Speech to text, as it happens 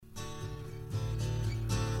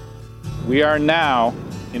We are now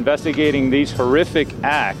investigating these horrific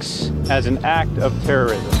acts as an act of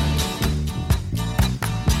terrorism.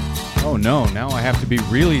 Oh no, now I have to be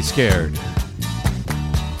really scared.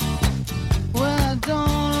 Well, I don't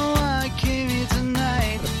know why I came here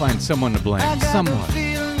tonight. Gotta find someone to blame. I got Someone. the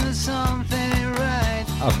feeling that something ain't right.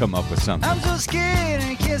 I'll come up with something. I'm so scared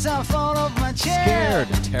in case I fall off my chair. Scared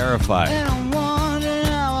and terrified. And I'm wondering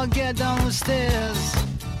how I'll get down the stairs.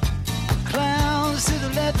 Clowns to the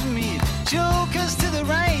left of me, jokers to the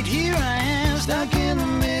right. Here I am, stuck in the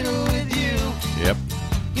middle with you. Yep.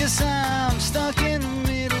 Yes, I'm stuck in the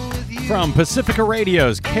middle with you. From Pacifica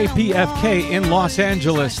Radio's KPFK in Los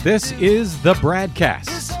Angeles, this is the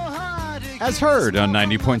BradCast. As heard on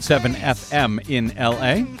 90.7 FM in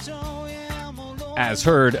LA. As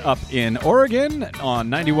heard up in Oregon on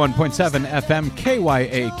 91.7 FM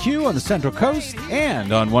KYAQ on the Central Coast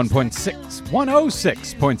and on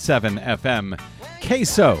 106.7 FM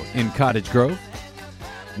KSO in Cottage Grove.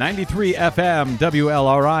 93 FM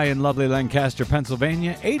WLRI in lovely Lancaster,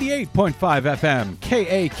 Pennsylvania. 88.5 FM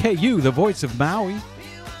KAKU, the voice of Maui.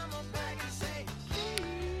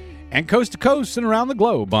 And coast to coast and around the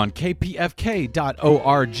globe on kpfk.org,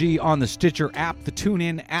 on the Stitcher app, the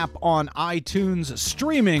TuneIn app, on iTunes,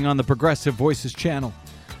 streaming on the Progressive Voices channel,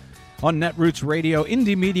 on Netroots Radio,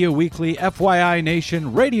 Indie Media Weekly, FYI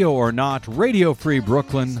Nation, Radio or Not, Radio Free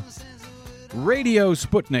Brooklyn, Radio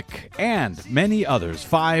Sputnik, and many others.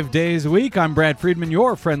 5 days a week, I'm Brad Friedman,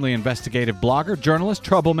 your friendly investigative blogger, journalist,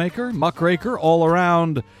 troublemaker, muckraker, all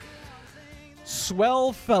around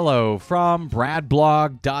swell fellow from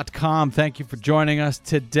bradblog.com. Thank you for joining us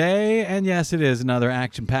today. And yes, it is another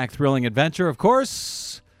action-packed, thrilling adventure, of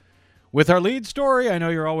course, with our lead story. I know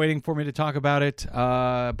you're all waiting for me to talk about it.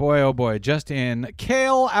 Boy, oh boy, just in.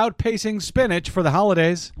 Kale outpacing spinach for the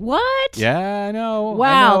holidays. What? Yeah, I know.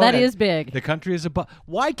 Wow, I know. that is big. The country is above.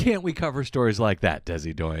 Why can't we cover stories like that,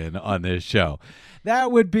 Desi Doyen, on this show?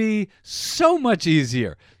 That would be so much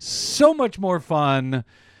easier, so much more fun.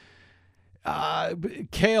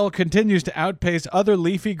 Kale continues to outpace other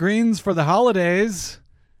leafy greens for the holidays,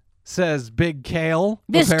 says Big Kale.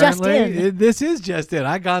 This apparently. just in. This is just in.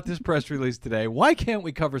 I got this press release today. Why can't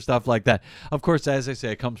we cover stuff like that? Of course, as I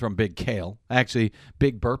say, it comes from Big Kale. Actually,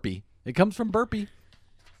 Big Burpee. It comes from Burpee,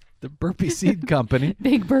 the Burpee Seed Company.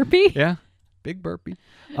 Big Burpee? Yeah, Big Burpee.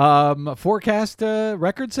 Forecast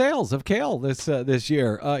record sales of kale this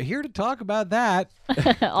year. Here to talk about that.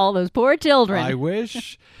 All those poor children. I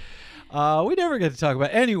wish. We never get to talk about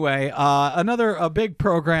it. Anyway, another big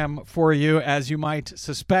program for you, as you might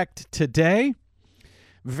suspect today.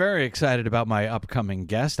 Very excited about my upcoming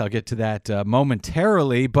guest. I'll get to that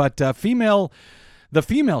momentarily. But the female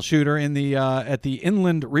shooter in the at the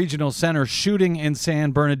Inland Regional Center shooting in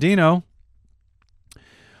San Bernardino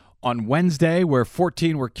on Wednesday, where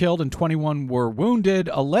 14 were killed and 21 were wounded,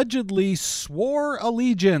 allegedly swore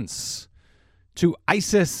allegiance to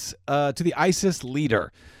ISIS, to the ISIS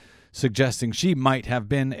leader, suggesting she might have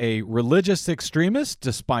been a religious extremist,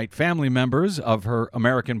 despite family members of her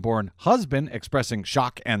American-born husband expressing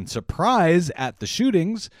shock and surprise at the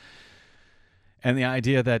shootings, and the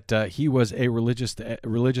idea that he was a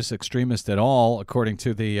religious extremist at all, according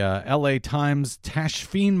to the LA Times.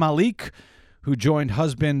 Tashfeen Malik, who joined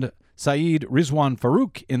husband Saeed Rizwan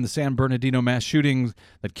Farouk in the San Bernardino mass shootings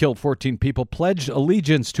that killed 14 people, pledged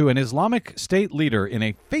allegiance to an Islamic State leader in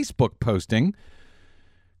a Facebook posting.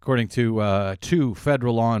 According to two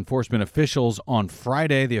federal law enforcement officials on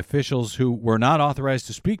Friday, the officials, who were not authorized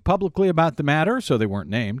to speak publicly about the matter, so they weren't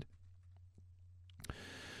named,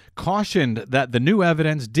 cautioned that the new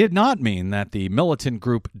evidence did not mean that the militant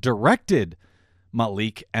group directed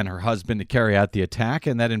Malik and her husband to carry out the attack,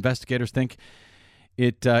 and that investigators think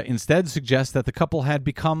it instead suggests that the couple had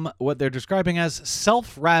become what they're describing as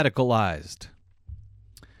self-radicalized.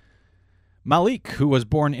 Malik, who was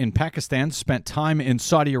born in Pakistan, spent time in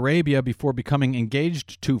Saudi Arabia before becoming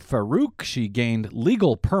engaged to Farouk. She gained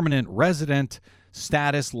legal permanent resident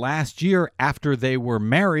status last year after they were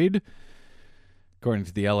married. According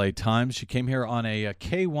to the LA Times, she came here on a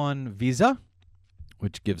K-1 visa,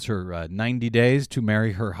 which gives her 90 days to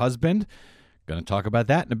marry her husband. Going to talk about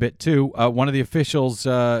that in a bit, too. One of the officials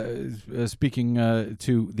speaking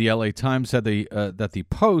to the LA Times said that the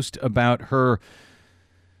post about her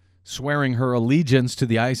swearing her allegiance to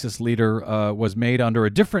the ISIS leader was made under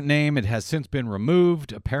a different name. It has since been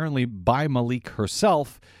removed, apparently by Malik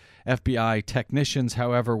herself. FBI technicians,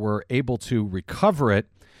 however, were able to recover it.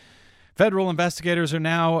 Federal investigators are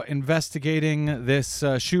now investigating this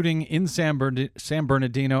shooting in San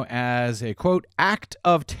Bernardino as a, quote, act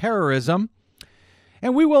of terrorism.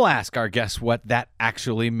 And we will ask our guests what that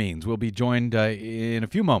actually means. We'll be joined in a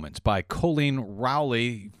few moments by Coleen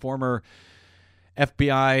Rowley, former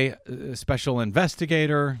FBI special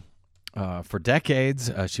investigator for decades.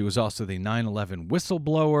 She was also the 9/11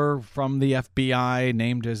 whistleblower from the FBI,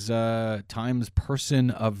 named as Times Person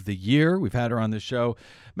of the Year. We've had her on the show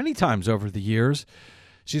many times over the years.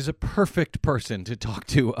 She's a perfect person to talk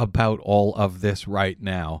to about all of this right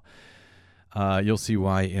now. You'll see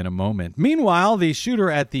why in a moment. Meanwhile, the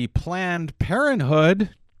shooter at the Planned Parenthood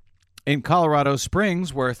in Colorado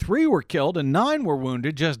Springs, where 3 were killed and 9 were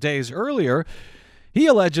wounded just days earlier, he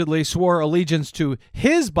allegedly swore allegiance to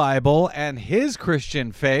his Bible and his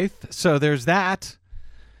Christian faith. So there's that.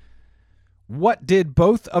 What did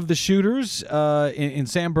both of the shooters in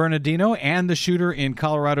San Bernardino and the shooter in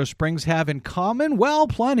Colorado Springs have in common? Well,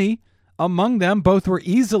 plenty. Among them, both were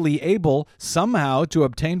easily able somehow to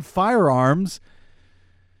obtain firearms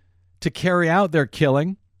to carry out their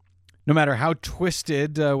killing, no matter how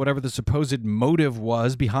twisted whatever the supposed motive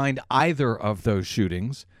was behind either of those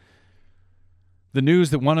shootings. The news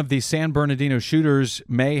that one of the San Bernardino shooters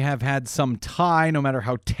may have had some tie, no matter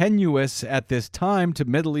how tenuous at this time, to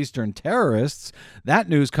Middle Eastern terrorists, that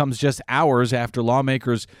news comes just hours after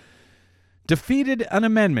lawmakers defeated an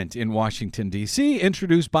amendment in Washington, D.C.,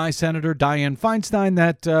 introduced by Senator Dianne Feinstein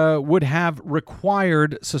that would have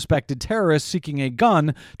required suspected terrorists seeking a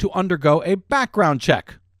gun to undergo a background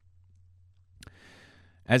check.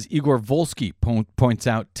 As Igor Volsky points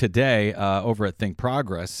out today over at Think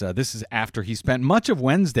Progress, this is after he spent much of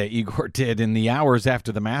Wednesday, Igor did, in the hours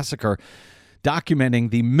after the massacre, documenting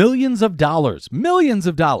the millions of dollars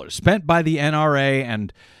spent by the NRA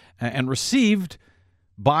and received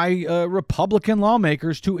by Republican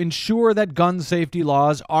lawmakers to ensure that gun safety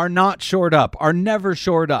laws are not shored up, are never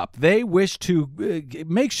shored up. They wish to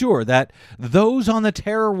make sure that those on the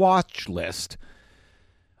terror watch list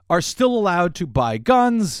are still allowed to buy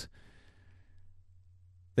guns.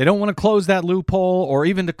 They don't want to close that loophole, or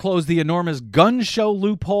even to close the enormous gun show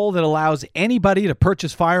loophole that allows anybody to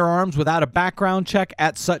purchase firearms without a background check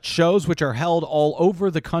at such shows, which are held all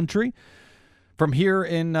over the country. From here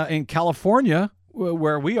in California,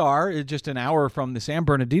 where we are, just an hour from the San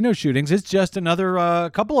Bernardino shootings, it's just another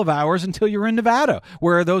couple of hours until you're in Nevada,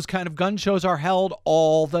 where those kind of gun shows are held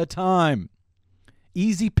all the time.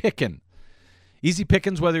 Easy picking. Easy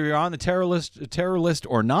pickings, whether you're on the terror list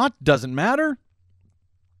or not, doesn't matter.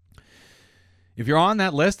 If you're on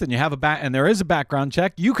that list and you have and there is a background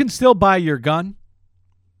check, you can still buy your gun.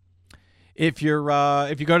 If you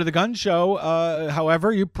go to the gun show,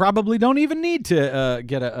 however, you probably don't even need to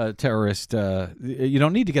get a terrorist. You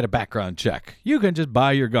don't need to get a background check. You can just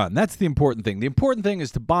buy your gun. That's the important thing. The important thing is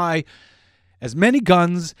to buy as many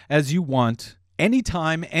guns as you want,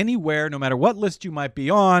 anytime, anywhere, no matter what list you might be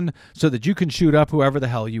on, so that you can shoot up whoever the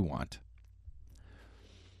hell you want.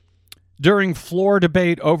 During floor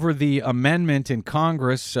debate over the amendment in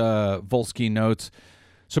Congress, Volsky notes,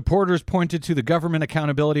 supporters pointed to the Government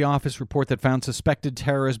Accountability Office report that found suspected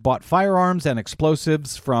terrorists bought firearms and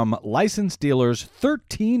explosives from licensed dealers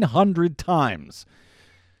 1,300 times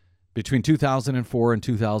between 2004 and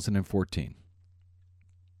 2014.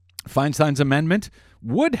 Feinstein's amendment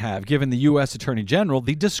would have given the U.S. Attorney General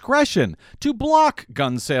the discretion to block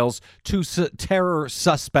gun sales to terror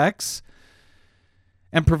suspects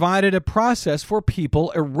and provided a process for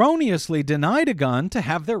people erroneously denied a gun to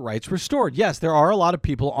have their rights restored. Yes, there are a lot of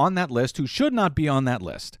people on that list who should not be on that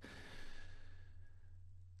list.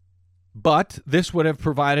 But this would have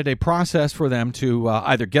provided a process for them to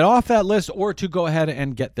either get off that list or to go ahead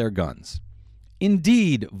and get their guns.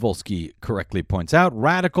 Indeed, Volsky correctly points out,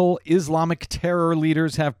 radical Islamic terror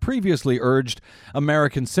leaders have previously urged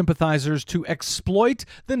American sympathizers to exploit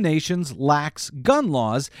the nation's lax gun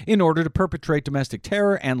laws in order to perpetrate domestic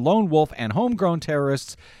terror, and lone wolf and homegrown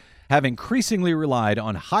terrorists have increasingly relied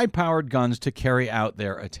on high-powered guns to carry out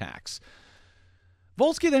their attacks.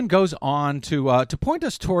 Volsky then goes on to point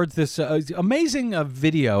us towards this amazing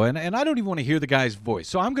video, and I don't even want to hear the guy's voice,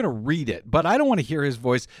 so I'm going to read it, but I don't want to hear his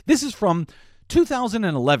voice. This is from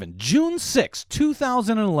 2011, June 6,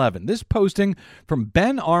 2011. This posting from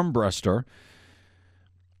Ben Armbruster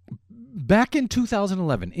back in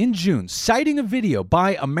 2011, in June, citing a video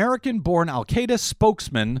by American-born Al-Qaeda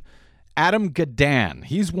spokesman Adam Gadan.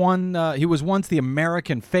 He was once the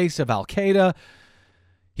American face of Al-Qaeda.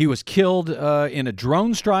 He was killed in a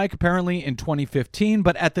drone strike, apparently, in 2015.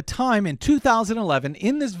 But at the time, in 2011,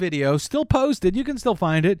 in this video, still posted, you can still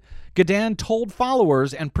find it, Gadan told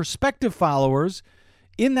followers and prospective followers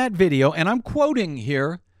in that video, and I'm quoting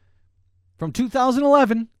here from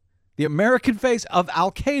 2011, the American face of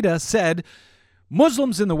Al-Qaeda said,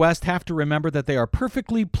 Muslims in the West have to remember that they are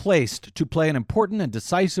perfectly placed to play an important and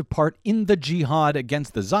decisive part in the jihad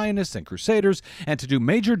against the Zionists and Crusaders and to do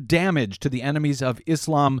major damage to the enemies of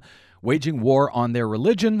Islam, waging war on their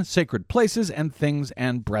religion, sacred places, and things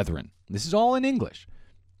and brethren. This is all in English.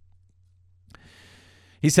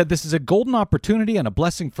 He said, this is a golden opportunity and a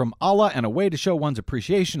blessing from Allah, and a way to show one's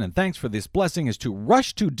appreciation and thanks for this blessing is to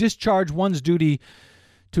rush to discharge one's duty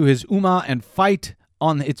to his ummah and fight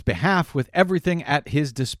on its behalf with everything at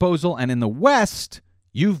his disposal. And in the West,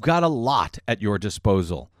 you've got a lot at your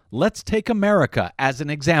disposal. Let's take America as an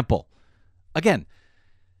example. Again,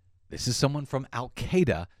 this is someone from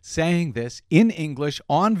Al-Qaeda saying this in English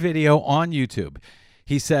on video on YouTube.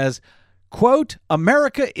 He says, quote,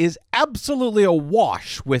 America is absolutely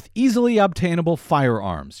awash with easily obtainable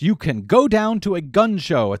firearms. You can go down to a gun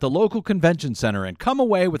show at the local convention center and come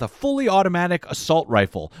away with a fully automatic assault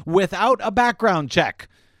rifle without a background check.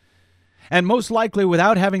 And most likely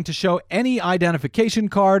without having to show any identification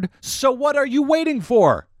card. So what are you waiting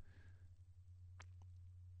for?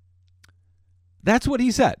 That's what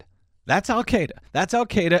he said. That's Al-Qaeda. That's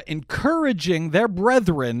Al-Qaeda encouraging their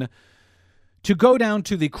brethren to go down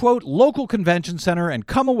to the, quote, local convention center and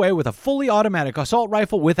come away with a fully automatic assault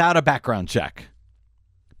rifle without a background check.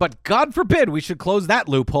 But God forbid we should close that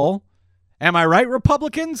loophole. Am I right,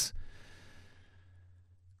 Republicans?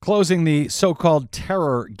 Closing the so-called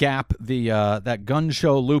terror gap, that gun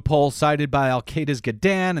show loophole cited by Al-Qaeda's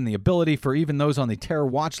Gadan and the ability for even those on the terror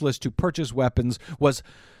watch list to purchase weapons was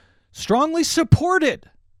strongly supported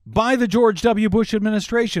by the George W. Bush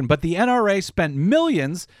administration, but the NRA spent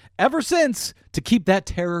millions ever since to keep that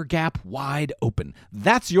terror gap wide open.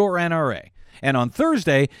 That's your NRA. And on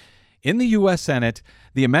Thursday, in the U.S. Senate,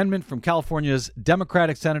 the amendment from California's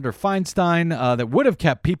Democratic Senator Feinstein that would have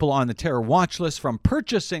kept people on the terror watch list from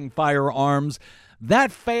purchasing firearms,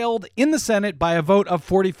 that failed in the Senate by a vote of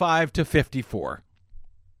 45 to 54.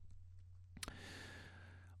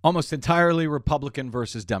 Almost entirely Republican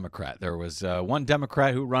versus Democrat. There was one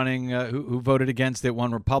Democrat who voted against it,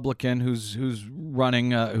 one Republican who's running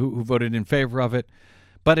who voted in favor of it,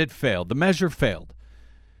 but it failed. The measure failed.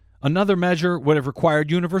 Another measure would have required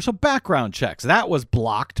universal background checks. That was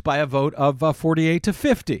blocked by a vote of 48 to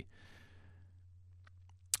 50.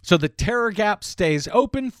 So the terror gap stays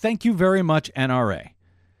open. Thank you very much, NRA.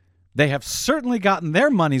 They have certainly gotten their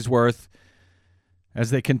money's worth as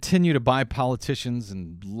they continue to buy politicians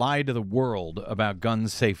and lie to the world about gun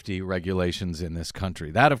safety regulations in this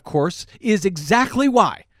country. That, of course, is exactly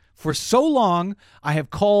why, for so long, I have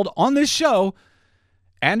called on this show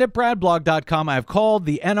and at bradblog.com, I have called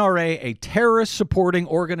the NRA a terrorist-supporting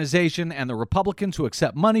organization, and the Republicans who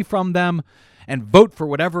accept money from them and vote for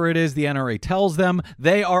whatever it is the NRA tells them,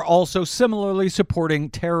 they are also similarly supporting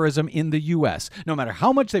terrorism in the U.S., no matter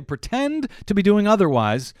how much they pretend to be doing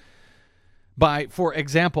otherwise, by, for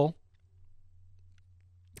example,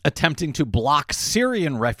 attempting to block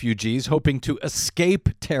Syrian refugees hoping to escape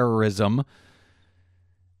terrorism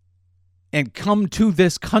and come to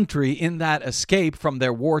this country in that escape from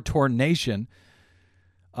their war-torn nation.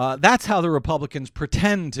 That's how the Republicans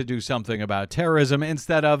pretend to do something about terrorism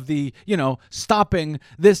instead of stopping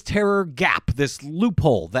this terror gap, this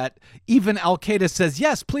loophole that even Al-Qaeda says,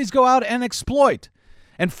 yes, please go out and exploit.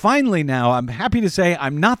 And finally now, I'm happy to say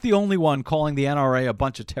I'm not the only one calling the NRA a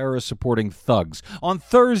bunch of terrorist-supporting thugs. On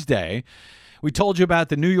Thursday, we told you about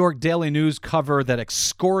the New York Daily News cover that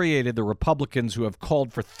excoriated the Republicans who have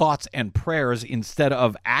called for thoughts and prayers instead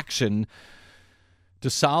of action to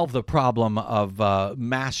solve the problem of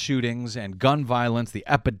mass shootings and gun violence, the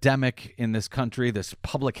epidemic in this country, this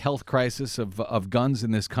public health crisis of guns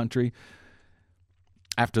in this country.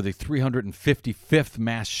 After the 355th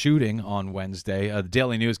mass shooting on Wednesday, the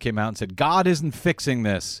Daily News came out and said, God isn't fixing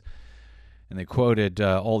this. And they quoted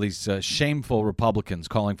all these shameful Republicans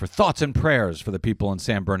calling for thoughts and prayers for the people in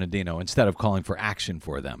San Bernardino instead of calling for action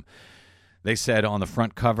for them. They said on the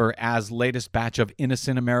front cover, as latest batch of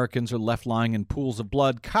innocent Americans are left lying in pools of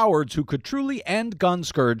blood, cowards who could truly end gun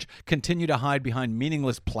scourge continue to hide behind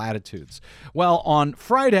meaningless platitudes. Well, on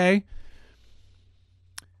Friday,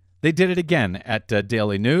 they did it again at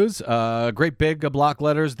Daily News. Great big block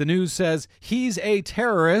letters. The News says he's a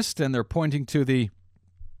terrorist, and they're pointing to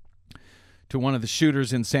one of the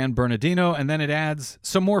shooters in San Bernardino, and then it adds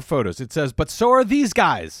some more photos. It says, but so are these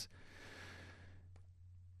guys.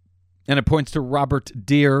 And it points to Robert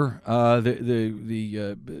Deere,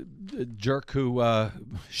 the jerk who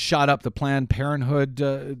shot up the Planned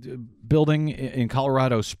Parenthood building in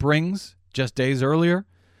Colorado Springs just days earlier.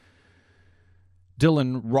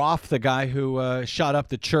 Dylan Roth, the guy who shot up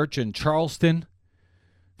the church in Charleston.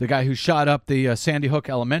 the guy who shot up the Sandy Hook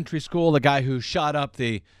Elementary School, the guy who shot up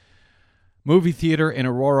the movie theater in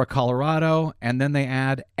Aurora, Colorado, and then they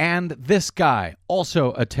add, and this guy,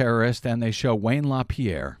 also a terrorist, and they show Wayne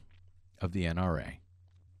LaPierre of the NRA.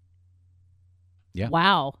 Yeah.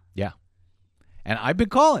 Wow. Yeah. And I've been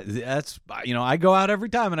calling. That's, I go out every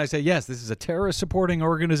time and I say, yes, this is a terrorist supporting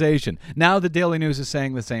organization. Now the Daily News is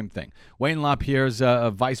saying the same thing. Wayne LaPierre's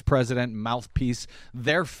vice president, mouthpiece,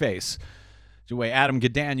 their face. The way Adam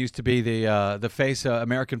Gadan used to be the face,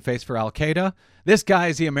 American face for Al-Qaeda. This guy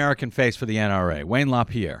is the American face for the NRA, Wayne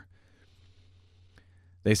LaPierre.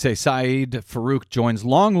 They say Saeed Farouk joins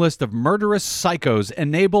long list of murderous psychos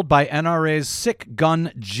enabled by NRA's sick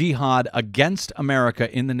gun jihad against America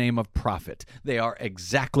in the name of profit. They are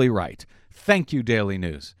exactly right. Thank you, Daily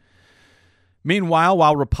News. Meanwhile,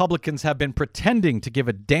 while Republicans have been pretending to give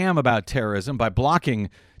a damn about terrorism by blocking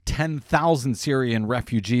 10,000 Syrian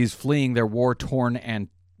refugees fleeing their war-torn and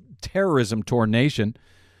terrorism-torn nation,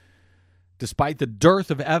 despite the dearth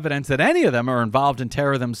of evidence that any of them are involved in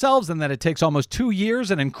terror themselves and that it takes almost 2 years,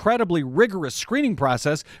 an incredibly rigorous screening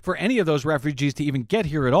process for any of those refugees to even get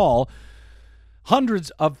here at all, hundreds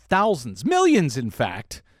of thousands, millions in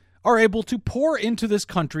fact, are able to pour into this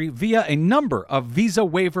country via a number of visa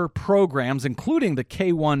waiver programs, including the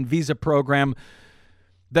K-1 visa program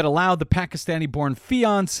that allowed the Pakistani-born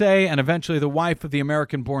fiancé and eventually the wife of the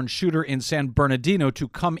American-born shooter in San Bernardino to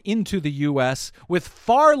come into the U.S. with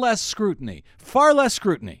far less scrutiny.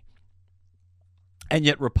 And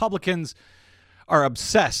yet Republicans are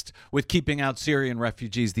obsessed with keeping out Syrian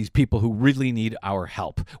refugees, these people who really need our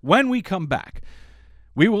help. When we come back,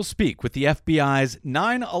 we will speak with the FBI's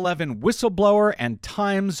 9/11 whistleblower and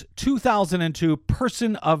Times 2002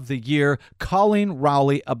 Person of the Year, Coleen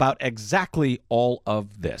Rowley, about exactly all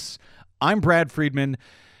of this. I'm Brad Friedman,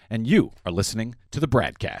 and you are listening to the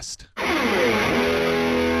BradCast.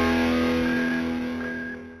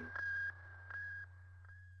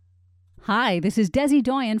 Hi, this is Desi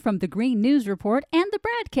Doyen from the Green News Report and the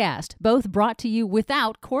BradCast, both brought to you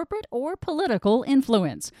without corporate or political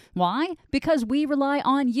influence. Why? Because we rely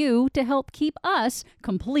on you to help keep us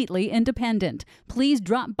completely independent. Please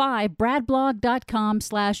drop by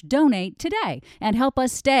bradblog.com/donate today and help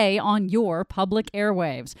us stay on your public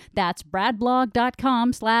airwaves. That's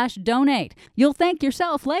bradblog.com/donate. You'll thank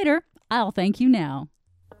yourself later. I'll thank you now.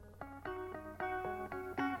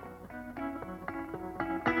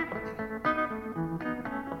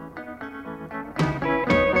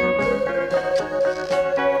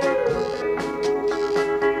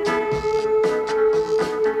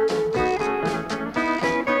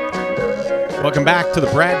 Welcome back to the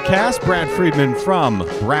BradCast. Brad Friedman from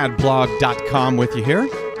bradblog.com with you here.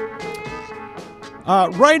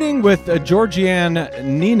 Writing with Georgianne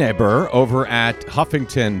Nienaber over at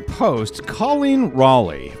Huffington Post, Coleen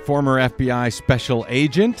Rowley, former FBI special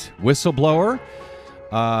agent, whistleblower,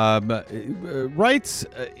 writes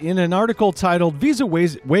in an article titled Visa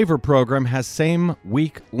Waiver Program Has Same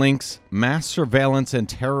Weak Links, Mass Surveillance and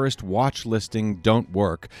Terrorist Watch Listing Don't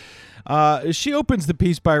Work. She opens the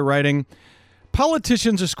piece by writing,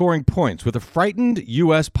 politicians are scoring points with a frightened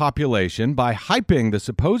U.S. population by hyping the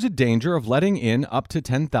supposed danger of letting in up to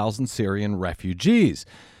 10,000 Syrian refugees.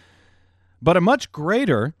 But a much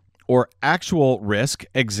greater or actual risk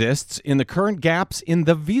exists in the current gaps in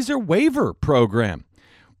the visa waiver program.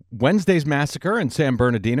 Wednesday's massacre in San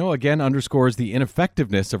Bernardino again underscores the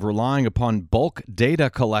ineffectiveness of relying upon bulk data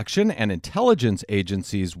collection and intelligence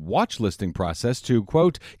agencies' watch listing process to,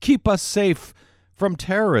 quote, keep us safe from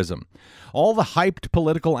terrorism. All the hyped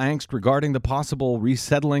political angst regarding the possible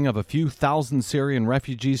resettling of a few thousand Syrian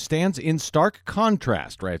refugees stands in stark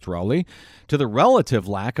contrast, writes Rowley, to the relative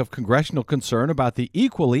lack of congressional concern about the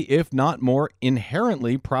equally, if not more,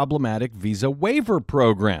 inherently problematic visa waiver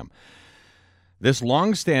program. This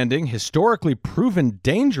long-standing, historically proven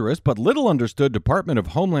dangerous but little understood Department of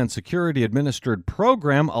Homeland Security administered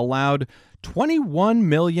program allowed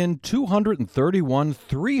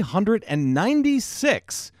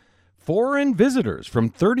 21,231,396 foreign visitors from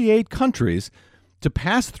 38 countries to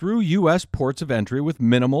pass through U.S. ports of entry with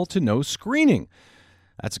minimal to no screening.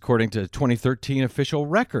 That's according to 2013 official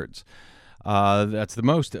records. That's the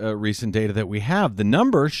most recent data that we have. The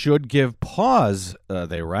number should give pause,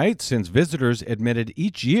 they write, since visitors admitted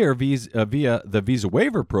each year via the visa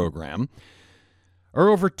waiver program are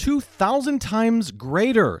over 2,000 times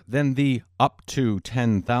greater than the up to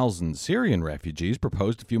 10,000 Syrian refugees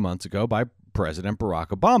proposed a few months ago by President Barack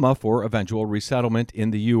Obama for eventual resettlement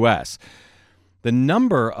in the U.S. The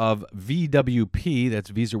number of VWP, that's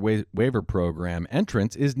Visa Waiver Program,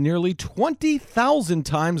 entrants is nearly 20,000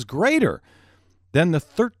 times greater than the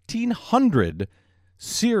 1,300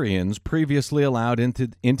 Syrians previously allowed into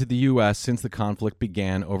the U.S. since the conflict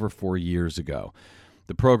began over 4 years ago.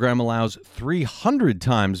 The program allows 300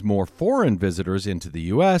 times more foreign visitors into the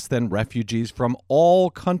U.S. than refugees from all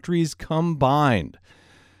countries combined.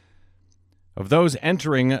 Of those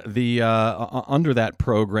entering the under that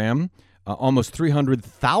program, almost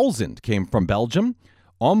 300,000 came from Belgium,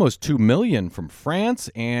 almost 2 million from France,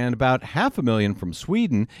 and about 500,000 from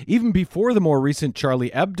Sweden. Even before the more recent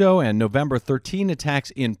Charlie Hebdo and November 13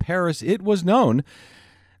 attacks in Paris, it was known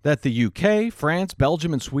that the UK, France,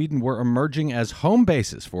 Belgium, and Sweden were emerging as home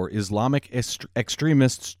bases for Islamic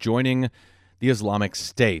extremists joining the Islamic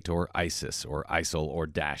State, or ISIS, or ISIL, or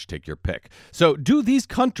Daesh, take your pick. So do these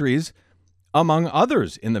countries, among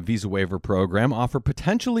others in the visa waiver program, offer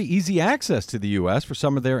potentially easy access to the U.S. for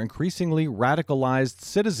some of their increasingly radicalized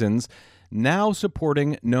citizens now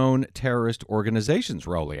supporting known terrorist organizations,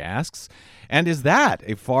 Rowley asks? And is that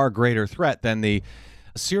a far greater threat than the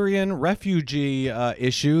Syrian refugee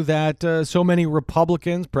issue that so many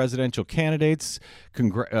Republicans, presidential candidates,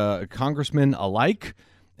 congressmen alike,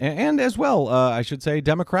 and as well, I should say,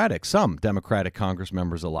 some Democratic Congress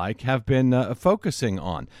members alike have been focusing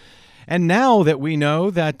on? And now that we know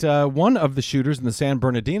that one of the shooters in the San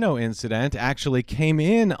Bernardino incident actually came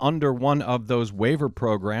in under one of those waiver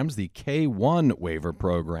programs, the K-1 waiver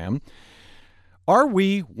program, are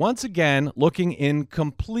we once again looking in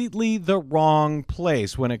completely the wrong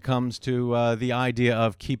place when it comes to the idea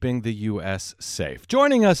of keeping the U.S. safe?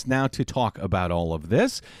 Joining us now to talk about all of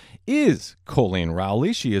this is Coleen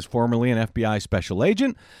Rowley. She is formerly an FBI special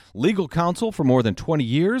agent, legal counsel for more than 20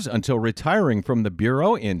 years until retiring from the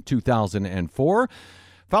Bureau in 2004.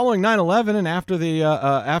 Following 9/11 and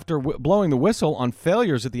after blowing the whistle on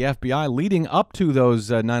failures at the FBI leading up to those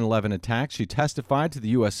 9/11 attacks, she testified to the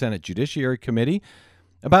U.S. Senate Judiciary Committee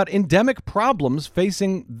about endemic problems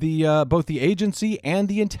facing both the agency and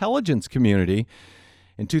the intelligence community.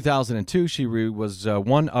 In 2002, she was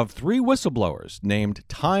one of 3 whistleblowers named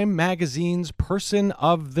Time Magazine's Person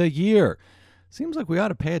of the Year. Seems like we ought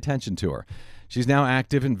to pay attention to her. She's now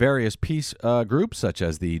active in various peace groups, such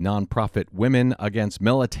as the nonprofit Women Against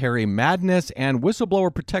Military Madness and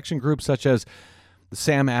whistleblower protection groups such as the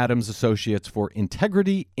Sam Adams Associates for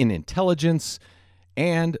Integrity in Intelligence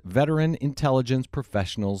and Veteran Intelligence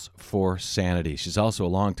Professionals for Sanity. She's also a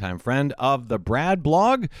longtime friend of the Brad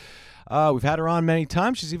blog. We've had her on many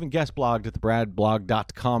times. She's even guest blogged at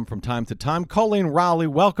thebradblog.com from time to time. Coleen Rowley,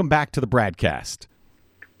 welcome back to the BradCast.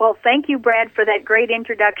 Well, thank you, Brad, for that great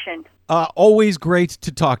introduction. Always great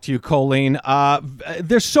to talk to you, Coleen.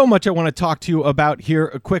 There's so much I want to talk to you about here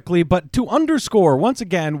quickly, but to underscore once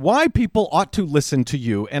again why people ought to listen to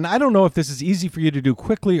you, and I don't know if this is easy for you to do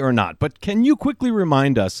quickly or not, but can you quickly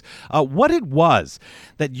remind us what it was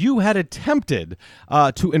that you had attempted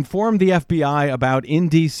to inform the FBI about in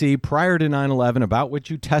D.C. prior to 9/11, about which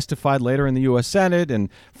you testified later in the U.S. Senate, and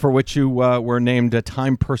for which you were named a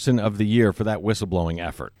Time Person of the Year for that whistleblowing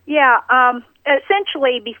effort? Yeah,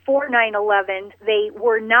 essentially, before 9/11, they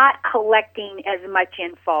were not collecting as much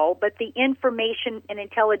info, but the information and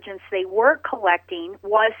intelligence they were collecting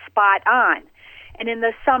was spot on. And in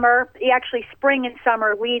the summer, actually spring and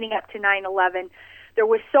summer leading up to 9/11, there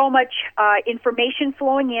was so much information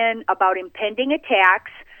flowing in about impending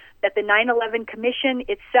attacks that the 9/11 Commission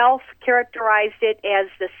itself characterized it as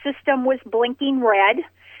the system was blinking red.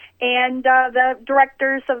 And the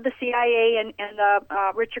directors of the CIA and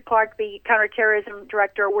Richard Clark, the counterterrorism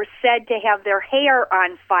director, were said to have their hair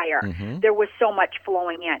on fire. Mm-hmm. There was so much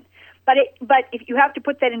flowing in. But if you have to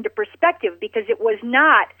put that into perspective, because it was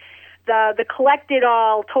not the collected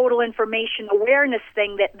all total information awareness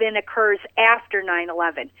thing that then occurs after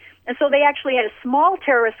 9/11. And so they actually had a small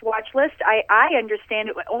terrorist watch list. I understand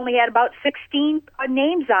it only had about 16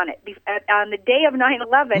 names on it. On the day of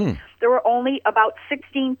 9/11, there were only about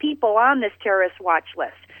 16 people on this terrorist watch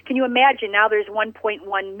list. Can you imagine? Now there's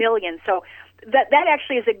 1.1 million. So that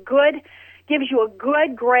actually gives you a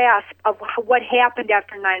good grasp of what happened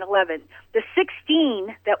after 9/11. The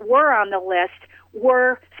 16 that were on the list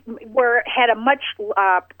had a much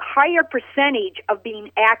higher percentage of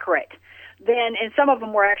being accurate than, and some of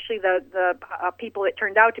them were actually the people that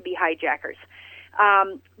turned out to be hijackers.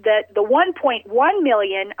 The 1.1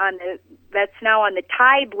 million that's now on the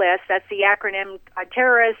TIDE list, that's the acronym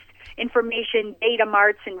Terrorist Information Data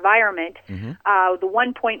Marts Environment, the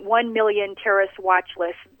 1.1 million terrorist watch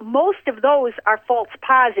list, most of those are false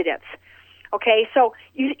positives. Okay, so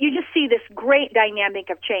you just see this great dynamic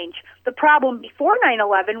of change. The problem before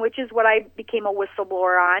 9/11, which is what I became a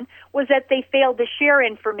whistleblower on, was that they failed to share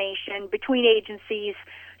information between agencies,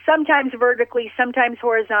 sometimes vertically, sometimes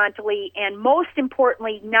horizontally, and most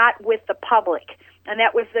importantly, not with the public. And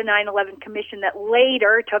that was the 9/11 Commission that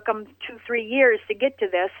later took them 2-3 years to get to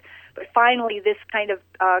this, but finally this kind of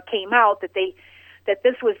came out that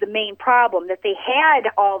this was the main problem, that they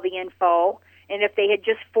had all the info. And if they had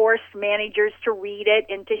just forced managers to read it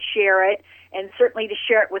and to share it, and certainly to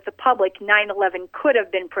share it with the public, 9/11 could have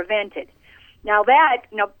been prevented. Now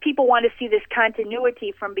people want to see this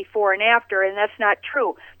continuity from before and after, and that's not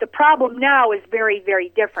true. The problem now is very, very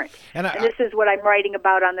different. And this is what I'm writing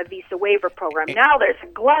about on the visa waiver program. Now there's a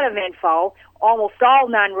glut of info, almost all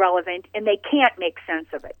non-relevant, and they can't make sense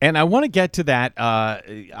of it. And I want to get to that,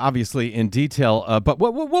 obviously, in detail. But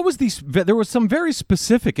what was there was some very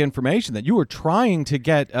specific information that you were trying to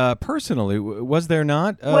get personally, was there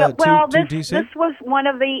not? This was one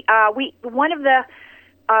of the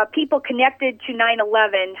people connected to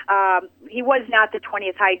 9/11. He was not the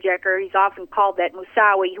 20th hijacker. He's often called that,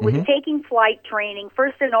 Musawi, who was taking flight training,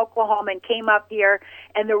 first in Oklahoma and came up here.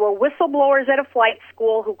 And there were whistleblowers at a flight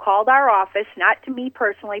school who called our office, not to me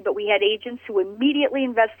personally, but we had agents who immediately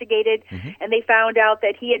investigated, and they found out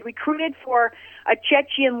that he had recruited for a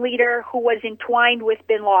Chechen leader who was entwined with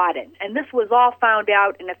bin Laden. And this was all found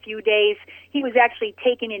out in a few days. He was actually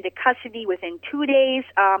taken into custody within 2 days,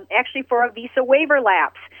 actually for a visa waiver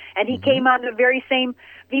lapse. And he came on the very same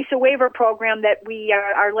visa waiver program that we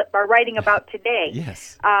are writing about today.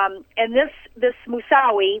 Yes. And this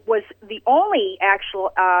Musawi was the only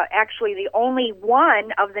actually the only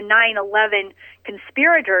one of the 9/11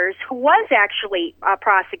 conspirators who was actually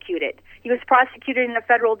prosecuted. He was prosecuted in a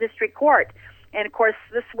federal district court. And, of course,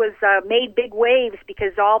 this was made big waves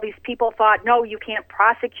because all these people thought, no, you can't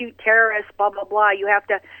prosecute terrorists, blah, blah, blah. You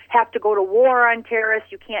have to go to war on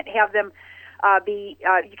terrorists. You can't have them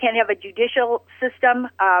you can't have a judicial system.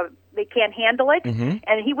 They can't handle it.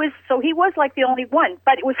 And he was like the only one,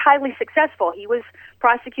 but it was highly successful. He was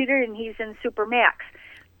prosecuted, and he's in Supermax.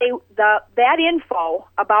 That info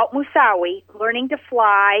about Musawi learning to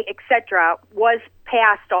fly, etc., was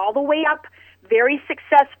passed all the way up very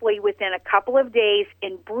successfully within a couple of days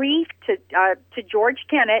and briefed to George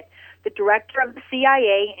Tenet, the director of the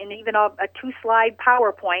CIA, and even a 2-slide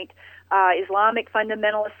PowerPoint, Islamic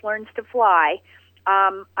Fundamentalist Learns to Fly,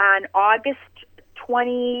 on August,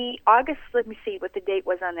 let me see what the date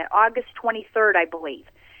was on that, August 23rd, I believe.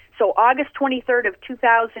 So August 23rd of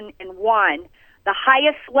 2001, the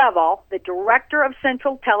highest level, the director of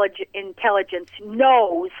Central Intelligence,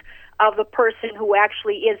 knows of the person who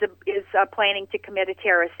actually is planning to commit a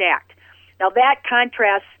terrorist act. Now that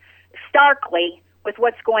contrasts starkly with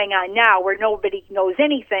what's going on now, where nobody knows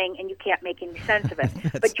anything and you can't make any sense of it.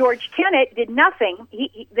 But George Tenet did nothing.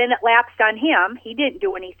 Then it lapsed on him. He didn't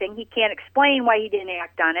do anything. He can't explain why he didn't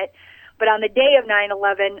act on it. But on the day of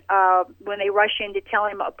 9/11, when they rush in to tell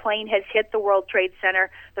him a plane has hit the World Trade Center,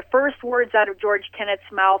 the first words out of George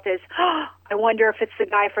Tenet's mouth is, "Oh, I wonder if it's the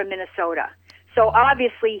guy from Minnesota." So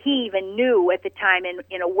obviously he even knew at the time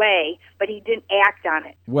in a way, but he didn't act on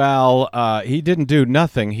it. Well, he didn't do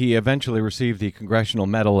nothing. He eventually received the Congressional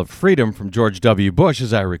Medal of Freedom from George W. Bush,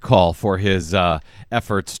 as I recall, for his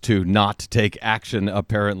efforts to not take action,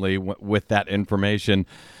 apparently, with that information.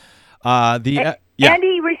 And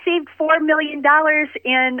he received $4 million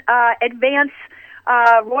in advance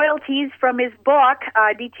royalties from his book,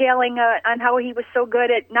 detailing on how he was so good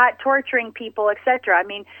at not torturing people, etc. I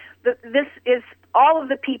mean, this is all of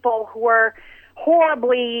the people who are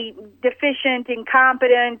horribly deficient,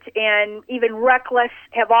 incompetent, and even reckless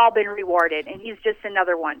have all been rewarded, and he's just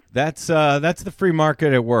another one. That's the free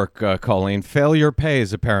market at work, Coleen. Failure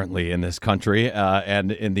pays, apparently, in this country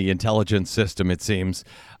and in the intelligence system, it seems.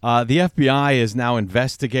 The FBI is now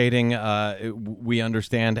investigating, we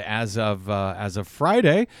understand, as of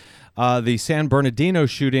Friday, the San Bernardino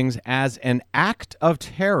shootings as an act of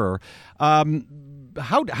terror.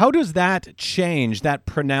 How does that change, that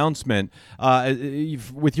pronouncement,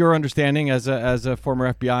 with your understanding as a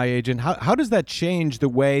former FBI agent? How does that change the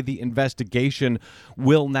way the investigation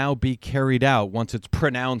will now be carried out once it's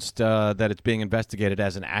pronounced that it's being investigated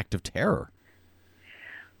as an act of terror?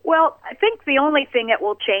 Well, I think the only thing that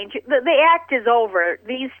will change, the act is over.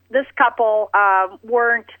 This couple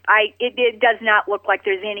weren't. It does not look like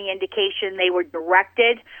there's any indication they were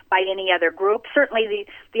directed by any other group. Certainly,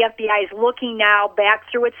 the FBI is looking now back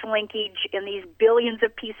through its linkage in these billions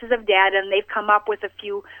of pieces of data, and they've come up with a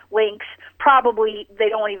few links. Probably they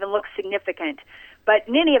don't even look significant. But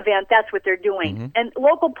in any event, that's what they're doing. And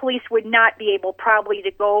local police would not be able probably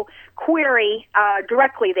to go query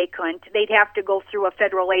directly. They couldn't. They'd have to go through a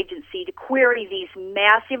federal agency to query these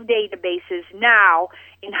massive databases now,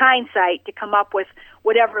 in hindsight, to come up with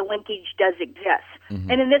whatever linkage does exist.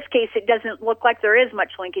 And in this case, it doesn't look like there is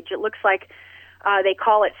much linkage. It looks like they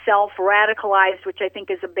call it self-radicalized, which I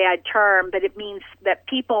think is a bad term, but it means that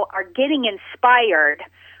people are getting inspired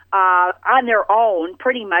on their own,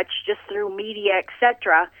 pretty much just through media,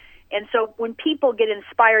 etc. And so when people get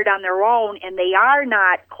inspired on their own and they are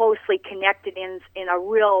not closely connected in a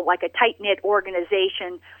real, like a tight-knit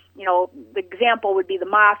organization, you know, the example would be the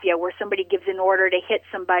mafia, where somebody gives an order to hit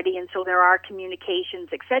somebody, and so there are communications,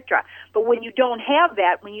 etc. But when you don't have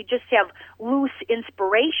that, when you just have loose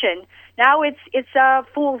inspiration, now it's a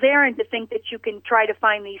fool's errand to think that you can try to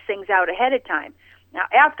find these things out ahead of time. Now,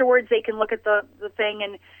 afterwards, they can look at the thing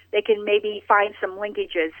and they can maybe find some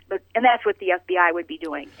linkages, and that's what the FBI would be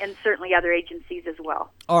doing, and certainly other agencies as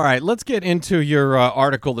well. All right, let's get into your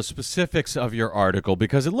article, the specifics of your article,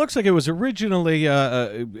 because it looks like it was originally,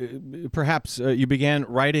 perhaps you began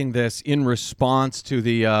writing this in response to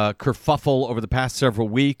the kerfuffle over the past several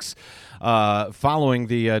weeks following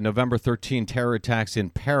the November 13 terror attacks in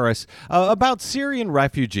Paris about Syrian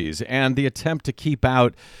refugees and the attempt to keep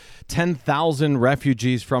out 10,000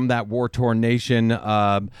 refugees from that war-torn nation.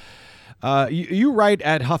 You write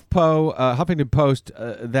at Huffington Post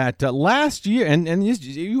that last year, and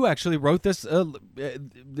you actually wrote this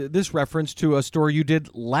this reference to a story you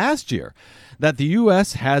did last year, that the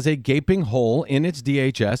U.S. has a gaping hole in its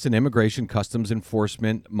DHS and Immigration Customs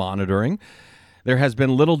Enforcement monitoring. There has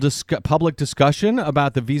been little public discussion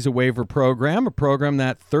about the visa waiver program, a program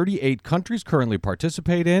that 38 countries currently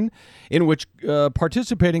participate in which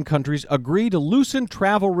participating countries agree to loosen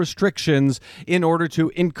travel restrictions in order to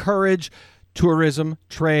encourage tourism,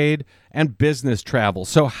 trade, and business travel.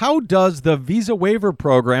 So how does the visa waiver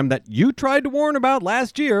program that you tried to warn about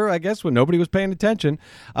last year, I guess when nobody was paying attention,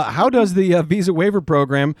 how does the visa waiver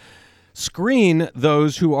program screen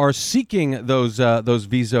those who are seeking those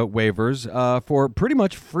visa waivers for pretty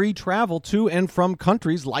much free travel to and from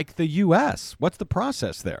countries like the U.S.? What's the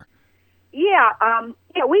process there? Yeah,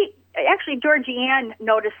 we actually, Georgianne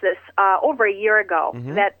noticed this over a year ago,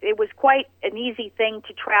 that it was quite an easy thing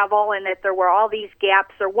to travel and that there were all these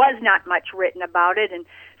gaps. There was not much written about it, and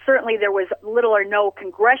certainly there was little or no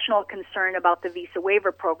congressional concern about the visa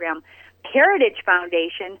waiver program. Heritage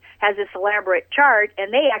Foundation has this elaborate chart,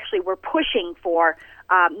 and they actually were pushing for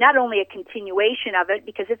not only a continuation of it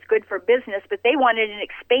because it's good for business, but they wanted an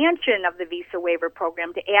expansion of the visa waiver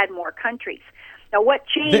program to add more countries. Now, what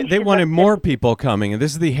changed? They wanted more people coming, and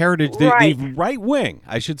this is the Heritage, the right-wing,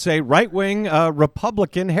 I should say, right-wing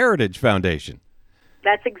Republican Heritage Foundation.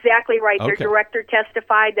 That's exactly right. Okay. Their director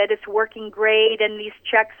testified that it's working great and these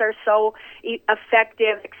checks are so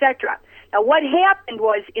effective, etc. Now, what happened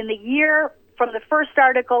was in the year from the first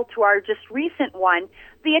article to our just recent one,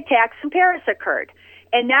 the attacks in Paris occurred.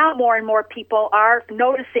 And now more and more people are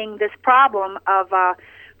noticing this problem of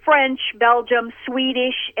French, Belgium,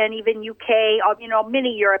 Swedish, and even UK,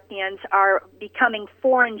 many Europeans are becoming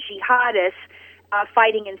foreign jihadists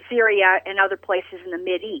fighting in Syria and other places in the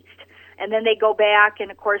Mideast. And then they go back,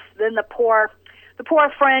 and of course, then the poor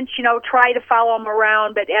French, try to follow them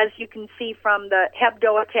around. But as you can see from the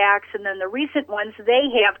Hebdo attacks and then the recent ones, they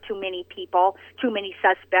have too many people, too many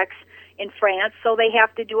suspects in France. So they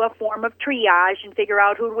have to do a form of triage and figure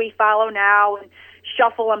out who do we follow now and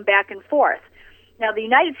shuffle them back and forth. Now, the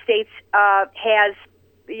United States has,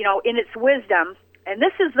 in its wisdom, and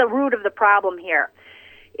this is the root of the problem here,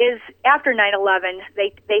 is after 9/11,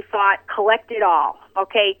 they thought, collect it all,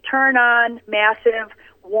 okay? Turn on massive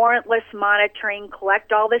warrantless monitoring,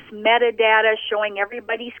 collect all this metadata showing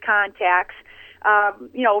everybody's contacts.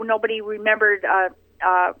 Nobody remembered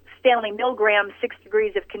Stanley Milgram's 6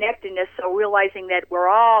 degrees of connectedness, so realizing that we're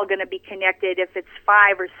all going to be connected if it's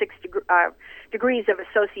 5 or 6 degrees of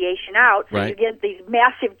association out. So you get these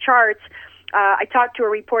massive charts. I talked to a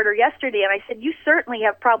reporter yesterday, and I said, you certainly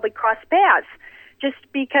have probably crossed paths. Just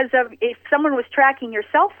because of if someone was tracking your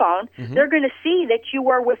cell phone, they're going to see that you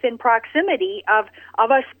were within proximity of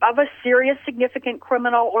a serious, significant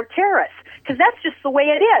criminal or terrorist. Because that's just the way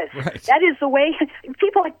it is. Right. That is the way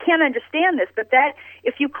people can't understand this. But that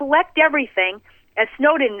if you collect everything, as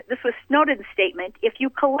this was Snowden's statement, if you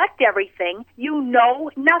collect everything, you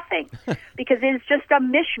know nothing because it's just a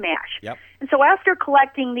mishmash. Yep. And so after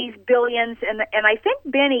collecting these billions, and I think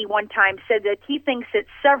Benny one time said that he thinks it's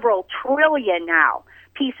several trillion now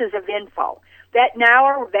pieces of info that now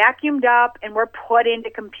are vacuumed up and were put into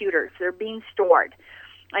computers. They're being stored.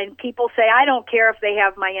 And people say, I don't care if they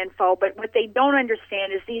have my info, but what they don't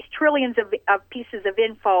understand is these trillions of pieces of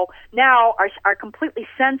info now are completely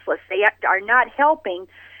senseless. They are not helping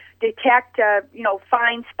detect,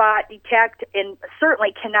 find, spot, detect, and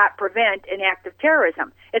certainly cannot prevent an act of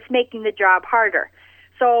terrorism. It's making the job harder.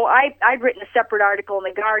 So I'd written a separate article in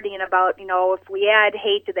The Guardian about, if we add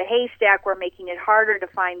hay to the haystack, we're making it harder to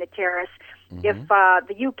find the terrorists. Mm-hmm. If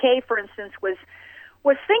the UK, for instance,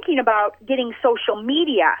 was thinking about getting social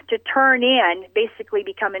media to turn in, basically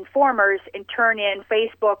become informers and turn in,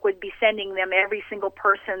 Facebook would be sending them every single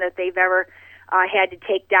person that they've ever had to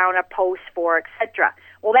take down a post for, etc.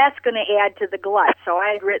 Well, that's going to add to the glut. So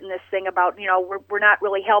I had written this thing about, we're not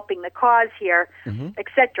really helping the cause here, mm-hmm.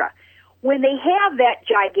 etc. When they have that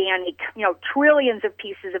gigantic, trillions of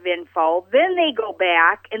pieces of info, then they go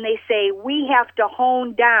back and they say, we have to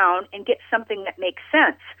hone down and get something that makes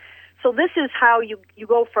sense. So this is how you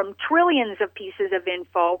go from trillions of pieces of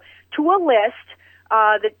info to a list,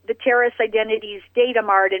 the Terrorist Identities Data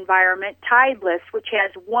Mart environment TIDE list, which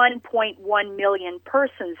has 1.1 million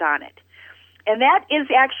persons on it. And that is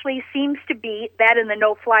actually seems to be that in the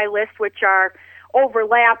no-fly list, which are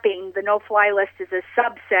overlapping. The no-fly list is a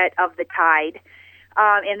subset of the TIDE.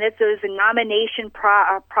 And this is a nomination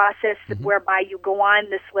process mm-hmm. whereby you go on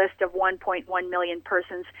this list of 1.1 million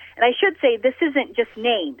persons. And I should say this isn't just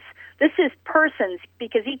names. This is persons,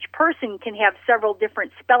 because each person can have several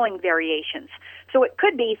different spelling variations. So it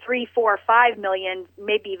could be 3, 4, 5 million,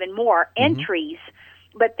 maybe even more mm-hmm. entries,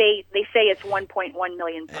 but they say it's 1.1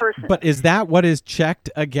 million persons. But is that what is checked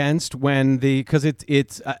against when because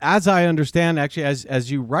it's as I understand, actually,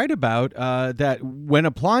 as you write about, that when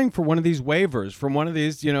applying for one of these waivers from one of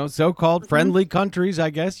these, so-called mm-hmm. friendly countries, I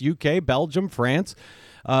guess, UK, Belgium, France,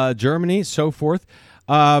 Germany, so forth,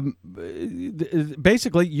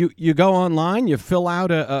 basically you go online, you fill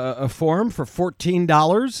out a form for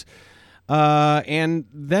 $14, and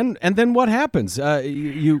then what happens?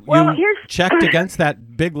 You checked against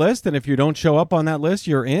that big list, and if you don't show up on that list,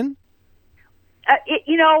 you're in?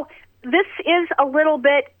 This is a little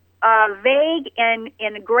bit vague and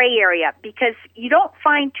in a gray area because you don't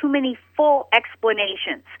find too many full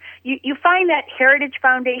explanations. You find that Heritage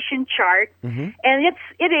Foundation chart, mm-hmm. and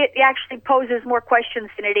it actually poses more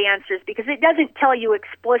questions than it answers because it doesn't tell you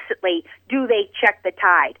explicitly, do they check the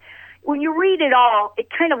TIDE? When you read it all, it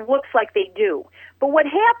kind of looks like they do. But what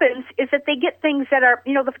happens is that they get things that are,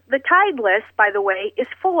 the TIDE list, by the way, is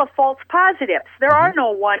full of false positives. There mm-hmm. are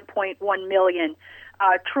no 1.1 million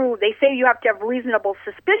true. They say you have to have reasonable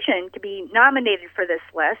suspicion to be nominated for this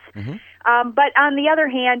list. Mm-hmm. But on the other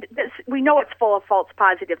hand, we know it's full of false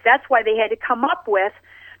positives. That's why they had to come up with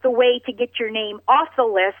the way to get your name off the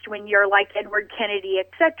list when you're like Edward Kennedy,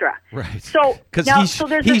 etc. Right. So because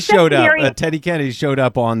he showed up. Teddy Kennedy showed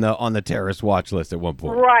up on the terrorist watch list at one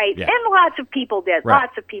point. Right. Yeah. And lots of people did. Right.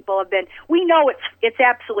 Lots of people have been. We know it's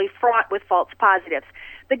absolutely fraught with false positives.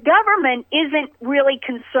 The government isn't really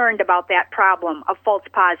concerned about that problem of false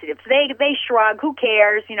positives. They shrug. Who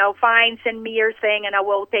cares? Fine, send me your thing and I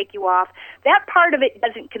will take you off. That part of it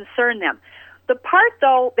doesn't concern them. The part,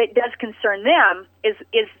 though, that does concern them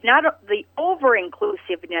is not the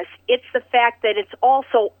over-inclusiveness. It's the fact that it's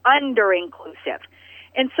also under-inclusive.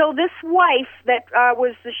 And so this wife that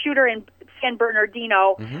was the shooter in San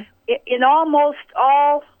Bernardino, mm-hmm. in almost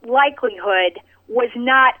all likelihood, was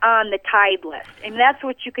not on the TIDE list, and that's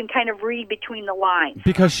what you can kind of read between the lines.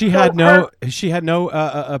 Because she had no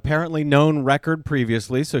apparently known record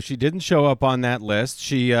previously, so she didn't show up on that list.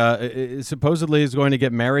 She supposedly is going to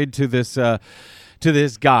get married to this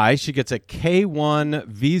guy. She gets a K-1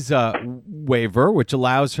 visa waiver, which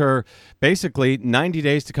allows her basically 90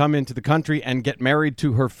 days to come into the country and get married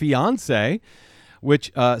to her fiance,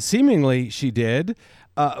 which seemingly she did.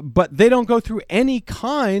 But they don't go through any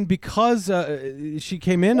kind, because she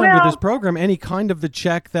came in under this program, any kind of the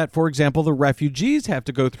check that, for example, the refugees have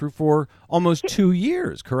to go through for almost 2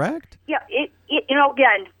 years, correct? Yeah,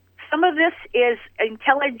 again, some of this is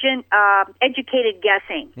intelligent, educated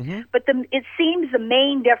guessing. Mm-hmm. But it seems the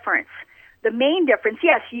main difference,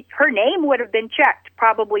 yes, her name would have been checked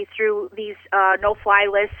probably through these no-fly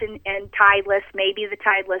lists and TIDE lists, maybe the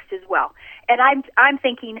TIDE list as well. And I'm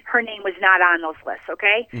thinking her name was not on those lists,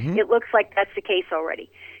 okay? Mm-hmm. It looks like that's the case already.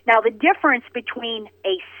 Now, the difference between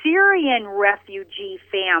a Syrian refugee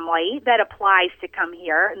family that applies to come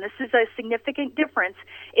here, and this is a significant difference,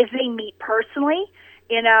 is they meet personally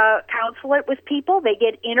in a consulate with people. They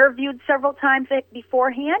get interviewed several times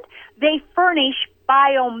beforehand. They furnish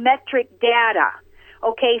biometric data.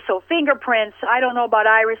 Okay, so fingerprints, I don't know about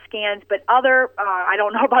iris scans, but I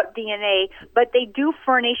don't know about DNA, but they do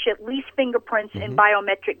furnish at least fingerprints mm-hmm. and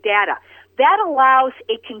biometric data. that allows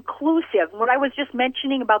a conclusive, what I was just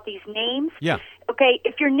mentioning about these names. Yeah. Okay,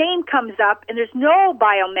 if your name comes up and there's no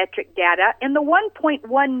biometric data, and the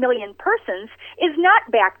 1.1 million persons is not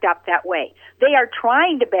backed up that way. They are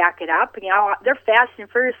trying to back it up. They're fast and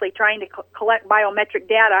furiously trying to collect biometric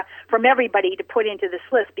data from everybody to put into this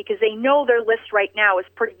list because they know their list right now is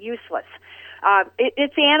pretty useless.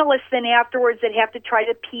 It's analysts then afterwards that have to try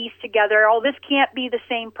to piece together, this can't be the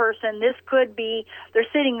same person, this could be. They're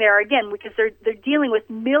sitting there again because they're dealing with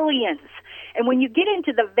millions. And when you get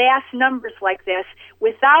into the vast numbers like this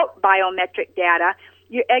without biometric data,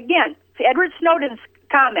 again, Edward Snowden's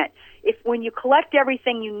comment, when you collect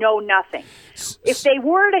everything, you know nothing. If they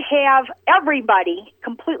were to have everybody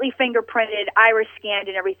completely fingerprinted, iris scanned,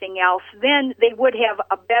 and everything else, then they would have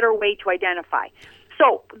a better way to identify.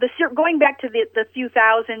 So going back to the few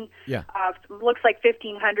thousand, looks like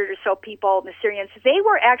 1,500 or so people, the Syrians, they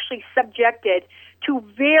were actually subjected to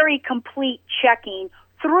very complete checking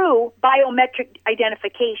through biometric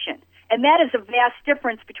identification. And that is a vast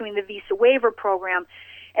difference between the visa waiver program.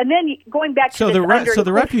 And then going back to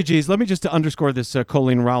the refugees, let me just underscore this,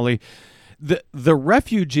 Coleen Rowley. The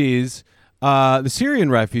refugees, the Syrian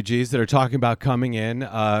refugees that are talking about coming in,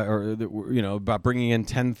 about bringing in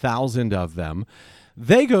 10,000 of them,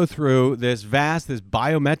 they go through this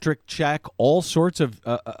biometric check, all sorts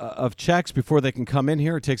of checks before they can come in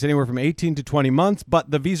here. It takes anywhere from 18 to 20 months. But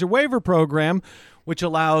the visa waiver program, which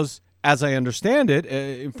allows, as I understand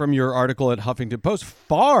it, from your article at Huffington Post,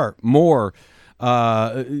 far more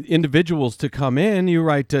individuals to come in. You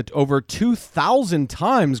write over 2,000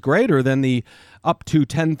 times greater than the up to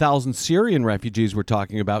 10,000 Syrian refugees we're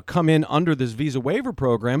talking about come in under this visa waiver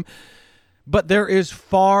program. But there is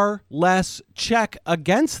far less check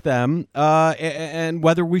against them, and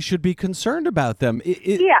whether we should be concerned about them.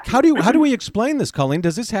 How do we explain this, Coleen?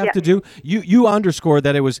 Does this have to do? You underscored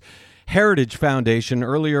that it was Heritage Foundation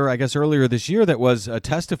earlier this year that was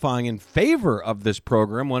testifying in favor of this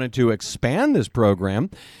program, wanted to expand this program.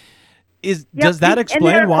 Does that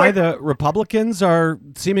explain why the Republicans are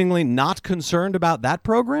seemingly not concerned about that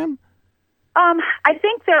program? I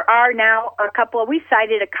think there are now we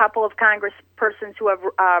cited a couple of congresspersons who have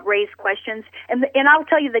raised questions. And I'll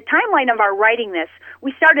tell you the timeline of our writing this,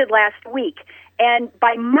 we started last week. And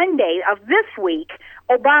by Monday of this week,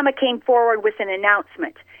 Obama came forward with an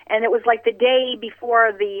announcement. And it was like the day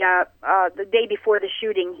before the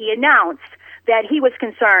shooting, he announced that he was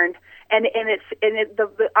concerned. And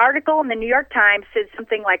the article in the New York Times said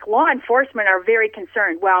something like, law enforcement are very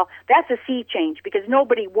concerned. Well, that's a sea change because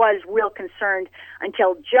nobody was real concerned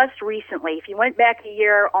until just recently. If you went back a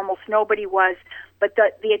year, almost nobody was. But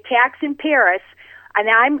the attacks in Paris, and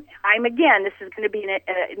I'm again, this is going to be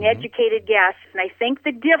an educated guess, and I think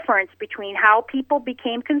the difference between how people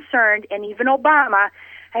became concerned and even Obama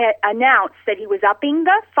had announced that he was upping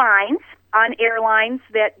the fines on airlines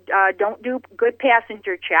that don't do good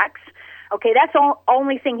passenger checks. Okay, that's the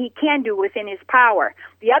only thing he can do within his power.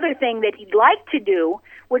 The other thing that he'd like to do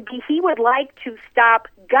would be he would like to stop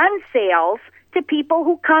gun sales to people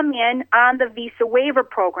who come in on the visa waiver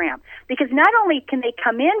program. Because not only can they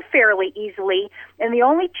come in fairly easily, and the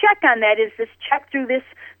only check on that is this check through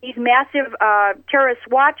these massive terrorist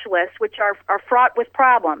watch lists, which are fraught with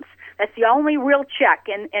problems. That's the only real check,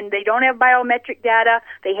 and they don't have biometric data.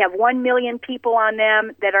 They have 1 million people on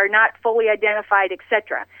them that are not fully identified,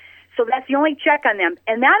 etc. So that's the only check on them.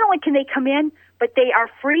 And not only can they come in, but they are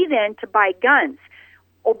free then to buy guns.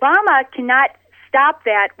 Obama cannot stop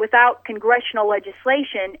that without congressional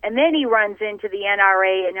legislation, and then he runs into the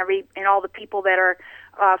NRA and all the people that are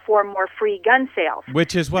for more free gun sales.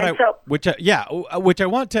 Which is what which I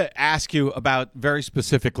want to ask you about very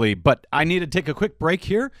specifically, but I need to take a quick break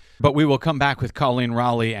here. But we will come back with Coleen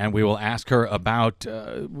Rowley, and we will ask her about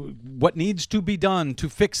what needs to be done to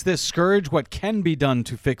fix this scourge, what can be done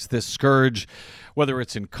to fix this scourge, whether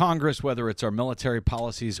it's in Congress, whether it's our military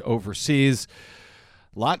policies overseas.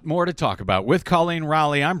 A lot more to talk about with Coleen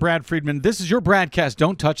Rowley. I'm Brad Friedman. This is your BradCast.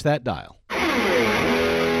 Don't touch that dial.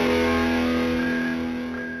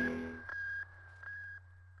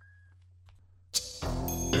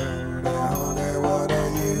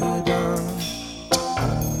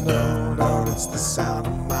 It's the sound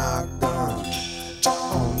of my gun.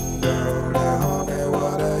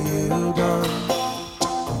 What have you done?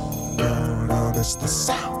 It's the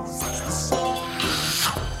sound.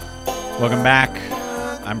 Welcome back.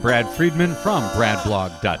 I'm Brad Friedman from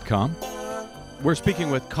bradblog.com. We're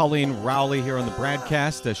speaking with Coleen Rowley here on the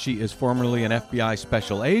BradCast. She is formerly an FBI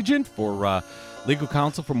special agent for legal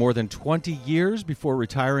counsel for more than 20 years before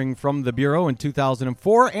retiring from the Bureau in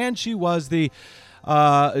 2004, and she was the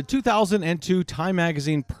 2002 Time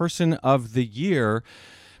Magazine Person of the Year,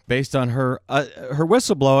 based on her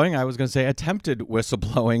whistleblowing. I was going to say attempted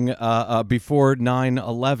whistleblowing before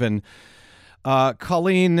 9/11.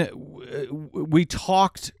 Coleen, we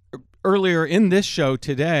talked earlier in this show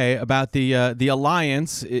today about the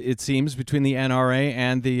alliance, it seems, between the NRA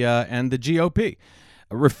and the GOP,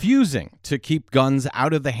 refusing to keep guns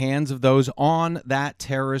out of the hands of those on that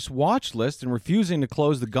terrorist watch list and refusing to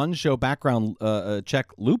close the gun show background check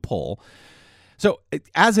loophole. So,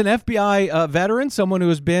 as an FBI veteran, someone who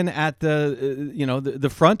has been at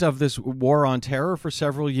the front of this war on terror for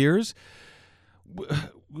several years,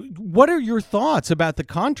 what are your thoughts about the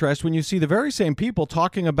contrast when you see the very same people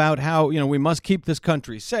talking about how, we must keep this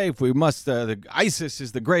country safe, we must, ISIS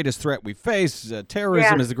is the greatest threat we face,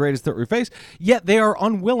 terrorism is the greatest threat we face, yet they are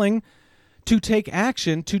unwilling to take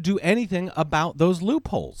action to do anything about those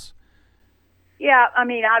loopholes? Yeah, I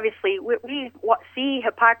mean, obviously, we see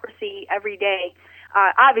hypocrisy every day.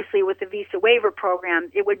 Obviously, with the visa waiver program,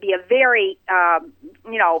 it would be a very,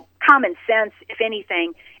 common sense, if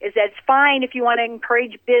anything, is that it's fine if you want to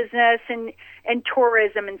encourage business and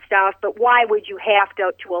tourism and stuff, but why would you have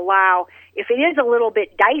to allow, if it is a little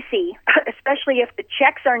bit dicey, especially if the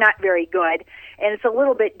checks are not very good, and it's a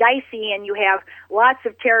little bit dicey and you have lots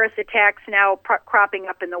of terrorist attacks now cropping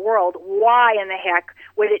up in the world, why in the heck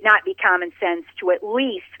would it not be common sense to at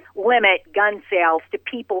least limit gun sales to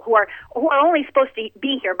people who are only supposed to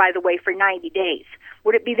be here, by the way, for 90 days?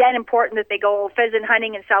 Would it be that important that they go pheasant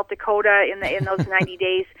hunting in South Dakota in those 90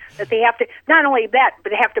 days, that they have to, not only that, but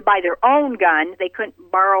they have to buy their own gun, they couldn't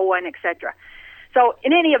borrow one, etc.? So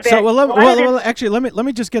in any event, actually, let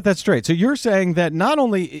me just get that straight. So you're saying that not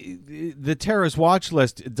only the terrorist watch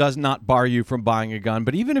list does not bar you from buying a gun,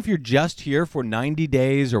 but even if you're just here for 90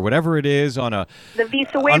 days or whatever it is on the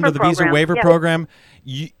visa waiver program,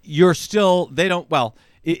 you're still, they don't, well,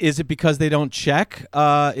 is it because they don't check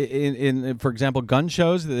in for example, gun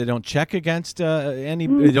shows, that they don't check against they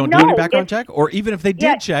don't do any background check? Or even if they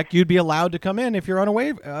did check, you'd be allowed to come in if you're on a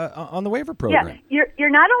on the waiver program? Yeah,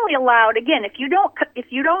 you're not only allowed, again, if you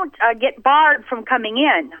don't get barred from coming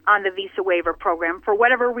in on the visa waiver program for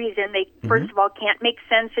whatever reason, they first of all can't make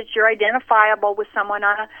sense that you're identifiable with someone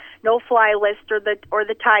on a no-fly list or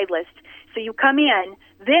the tie list. So you come in,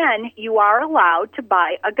 then you are allowed to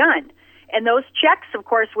buy a gun. And those checks, of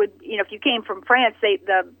course, would, if you came from France,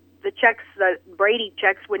 the checks, the Brady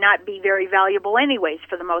checks, would not be very valuable anyways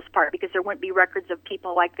for the most part, because there wouldn't be records of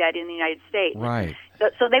people like that in the United States. Right.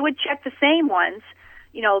 So they would check the same ones,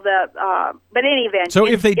 but in any event. So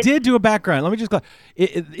if they did do a background, let me just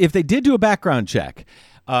if they did do a background check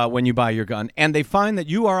when you buy your gun, and they find that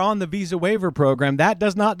you are on the visa waiver program, that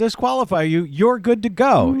does not disqualify you. You're good to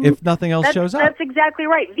go if nothing else shows up. That's exactly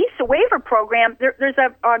right. Visa waiver program, there's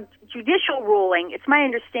a judicial ruling. It's my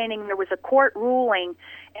understanding there was a court ruling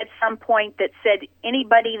at some point that said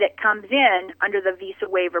anybody that comes in under the visa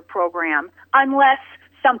waiver program, unless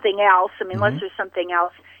something else, unless there's something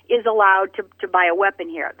else, is allowed to buy a weapon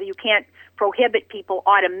here. You can't prohibit people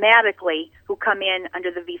automatically who come in under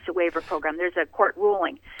the visa waiver program. There's a court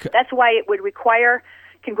ruling. That's why it would require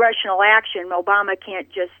congressional action. Obama can't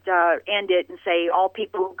just end it and say all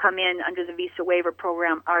people who come in under the visa waiver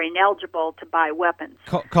program are ineligible to buy weapons.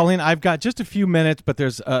 Coleen, I've got just a few minutes, but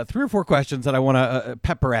there's 3 or 4 questions that I want to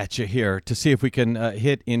pepper at you here to see if we can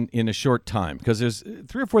hit in a short time, because there's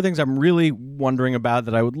 3 or 4 things I'm really wondering about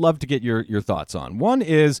that I would love to get your thoughts on. One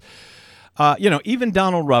is, even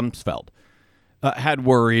Donald Rumsfeld had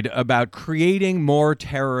worried about creating more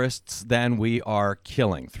terrorists than we are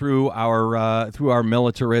killing through our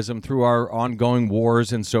militarism, through our ongoing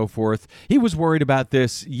wars and so forth. He was worried about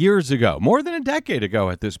this years ago, more than a decade ago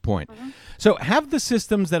at this point. So have the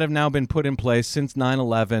systems that have now been put in place since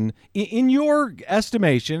 9/11, in your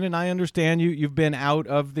estimation, and I understand you've been out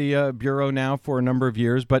of the Bureau now for a number of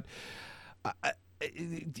years, but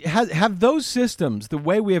have those systems, the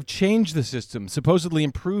way we have changed the system, supposedly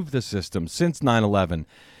improved the system since 9/11,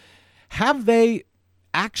 have they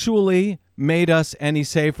actually made us any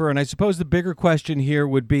safer? And I suppose the bigger question here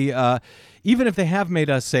would be, even if they have made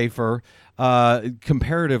us safer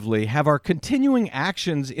comparatively, have our continuing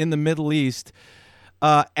actions in the Middle East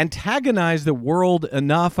antagonized the world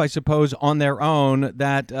enough, I suppose, on their own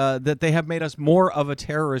that they have made us more of a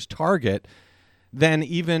terrorist target than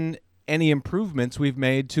even any improvements we've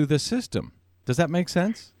made to the system? Does that make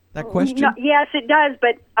sense, that question? No, yes, it does,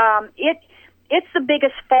 but it's the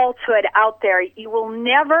biggest falsehood out there. You will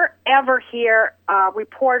never, ever hear a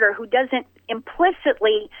reporter who doesn't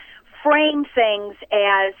implicitly frame things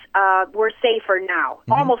as we're safer now.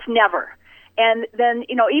 Almost never. And then,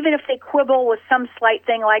 even if they quibble with some slight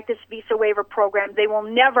thing like this visa waiver program, they will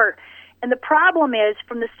never. And the problem is,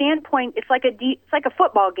 from the standpoint, it's like a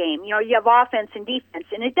football game. You have offense and defense,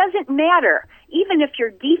 and it doesn't matter. Even if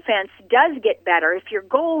your defense does get better, if your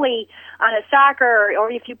goalie on a soccer,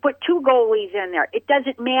 or if you put two goalies in there, it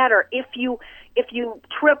doesn't matter if you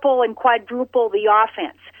triple and quadruple the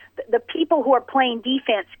offense. The people who are playing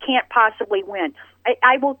defense can't possibly win.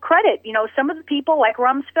 I will credit, some of the people like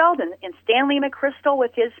Rumsfeld and Stanley McChrystal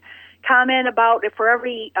with his comment about if for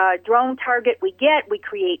every drone target we get, we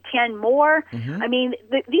create 10 more. I mean,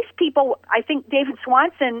 these people, I think David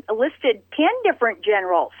Swanson listed 10 different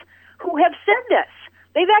generals who have said this.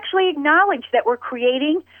 They've actually acknowledged that we're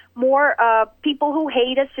creating more people who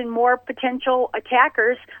hate us and more potential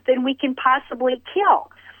attackers than we can possibly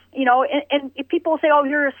kill. And people say, oh,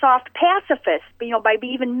 you're a soft pacifist, by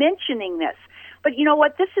even mentioning this. But you know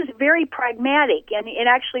what? This is very pragmatic, and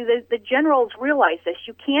actually the generals realize this.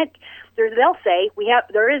 You can't. They'll say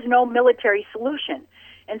there is no military solution,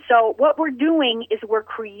 and so what we're doing is we're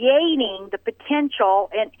creating the potential,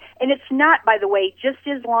 and it's not, by the way, just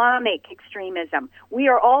Islamic extremism. We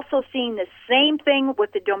are also seeing the same thing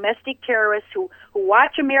with the domestic terrorists who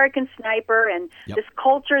watch American Sniper and this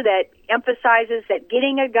culture that emphasizes that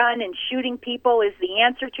getting a gun and shooting people is the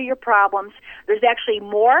answer to your problems. There's actually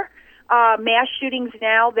more mass shootings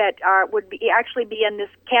now that would actually be in this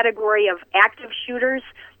category of active shooters.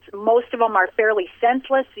 Most of them are fairly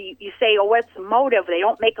senseless. You say, oh, what's the motive? They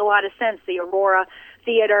don't make a lot of sense. The Aurora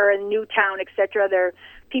Theater and Newtown, etc. They're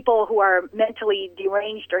people who are mentally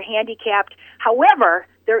deranged or handicapped. However,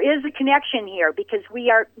 there is a connection here because we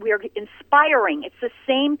are inspiring. It's the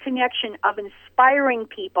same connection of inspiring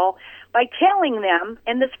people by telling them,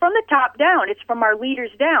 and it's from the top down. It's from our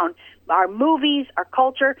leaders down. Our movies, our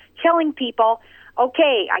culture, telling people,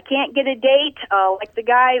 okay, I can't get a date, like the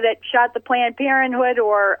guy that shot the Planned Parenthood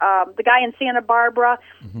or the guy in Santa Barbara.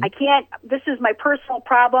 I can't, this is my personal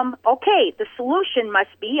problem. Okay, the solution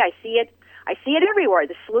must be, I see it everywhere.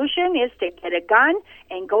 The solution is to get a gun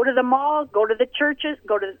and go to the mall, go to the churches,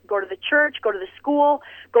 go to the church, go to the school,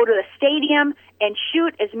 go to the stadium, and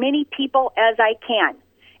shoot as many people as I can.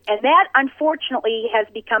 And that, unfortunately, has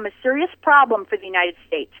become a serious problem for the United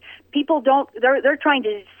States. People they're trying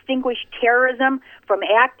to distinguish terrorism from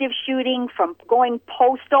active shooting, from going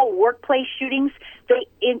postal, workplace shootings.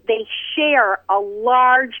 They share a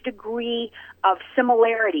large degree of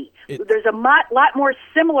similarity. There's a lot more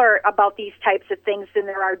similar about these types of things than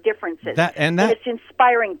there are differences. And it's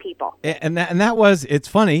inspiring people. And that was, it's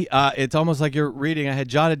funny. It's almost like you're reading. I had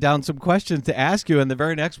jotted down some questions to ask you, and the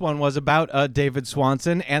very next one was about David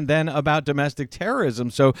Swanson and then about domestic terrorism.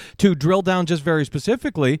 So to drill down just very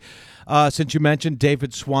specifically, since you mentioned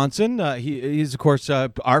David Swanson, he's, of course,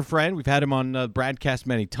 our friend. We've had him on BradCast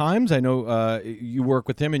many times. I know you work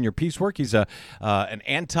with him in your peace work. He's an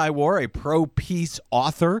anti-war, a pro-peace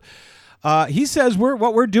author. He says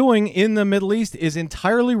what we're doing in the Middle East is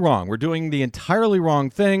entirely wrong. We're doing the entirely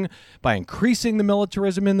wrong thing by increasing the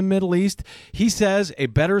militarism in the Middle East. He says a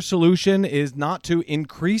better solution is not to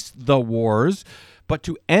increase the wars, but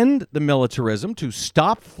to end the militarism, to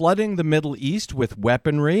stop flooding the Middle East with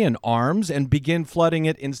weaponry and arms and begin flooding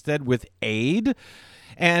it instead with aid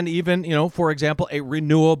and even, for example, a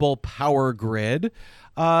renewable power grid.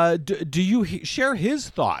 Do you share his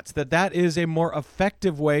thoughts that is a more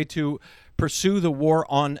effective way to pursue the war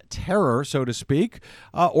on terror, so to speak,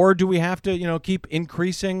 or do we have to, keep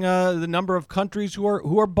increasing the number of countries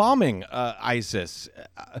who are bombing ISIS?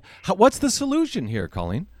 What's the solution here,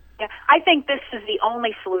 Coleen? Yeah, I think this is the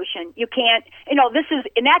only solution. You can't,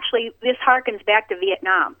 this harkens back to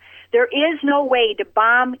Vietnam. There is no way to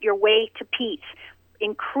bomb your way to peace.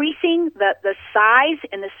 Increasing the size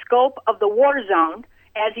and the scope of the war zone,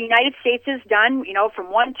 as the United States has done, from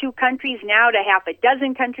 1-2 countries now to half a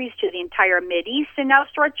dozen countries to the entire Mideast, and now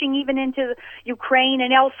stretching even into Ukraine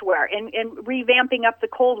and elsewhere, and revamping up the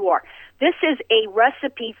Cold War. This is a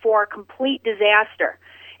recipe for complete disaster.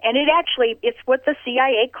 And it's what the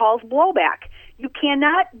CIA calls blowback. You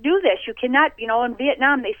cannot do this. You cannot, in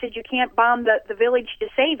Vietnam they said you can't bomb the village to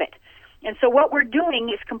save it. And so what we're doing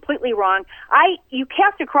is completely wrong. You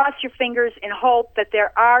have to cross your fingers and hope that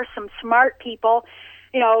there are some smart people.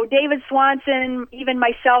 David Swanson, even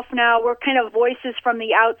myself now, we're kind of voices from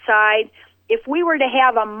the outside. If we were to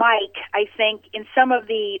have a mic, I think, in some of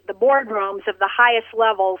the boardrooms of the highest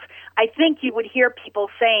levels, I think you would hear people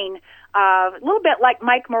saying, a little bit like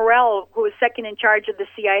Mike Morrell, who was second in charge of the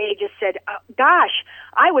CIA, just said, gosh,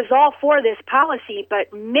 I was all for this policy,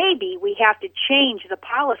 but maybe we have to change the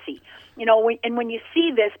policy. And when you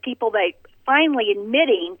see this, people that finally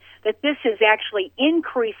admitting that this is actually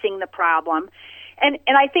increasing the problem. And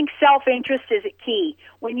I think self-interest is a key.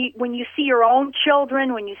 When you see your own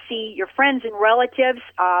children, when you see your friends and relatives,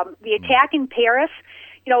 the attack in Paris,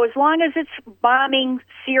 as long as it's bombing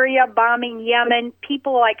Syria, bombing Yemen,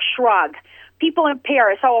 people like shrug. People in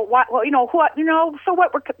Paris, so what?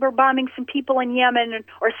 We're bombing some people in Yemen,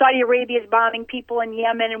 or Saudi Arabia is bombing people in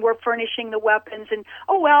Yemen, and we're furnishing the weapons, and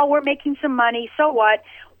we're making some money. So what?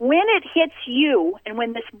 When it hits you, and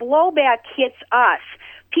when this blowback hits us,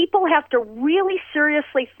 people have to really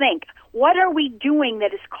seriously think, what are we doing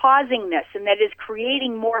that is causing this and that is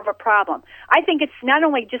creating more of a problem? I think it's not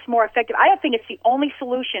only just more effective, I think it's the only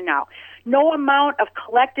solution now. No amount of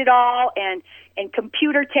collect it all and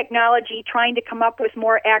computer technology trying to come up with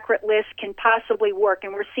more accurate lists can possibly work,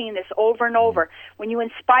 and we're seeing this over and over. When you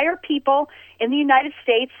inspire people in the United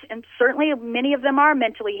States, and certainly many of them are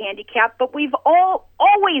mentally handicapped, but we've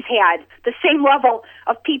always had the same level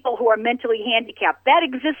of people who are mentally handicapped. That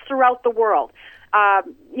exists throughout the world.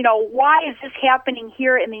 Why is this happening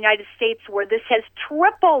here in the United States where this has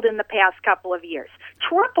tripled in the past couple of years?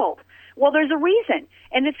 Tripled. Well, there's a reason,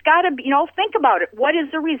 and it's got to be, think about it. What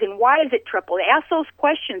is the reason? Why is it tripled? Ask those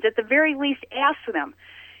questions. At the very least, ask them.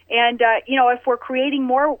 And, if we're creating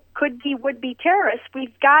more could-be, would-be terrorists,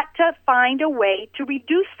 we've got to find a way to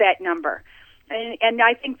reduce that number. And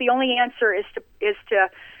I think the only answer is to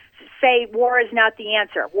say war is not the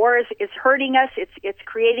answer. War is hurting us. It's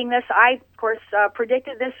creating this. I, of course,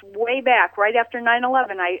 predicted this way back, right after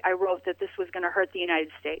 9/11. I wrote that this was going to hurt the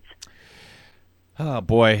United States. Oh,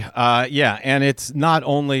 boy. Yeah, and it's not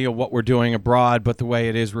only what we're doing abroad, but the way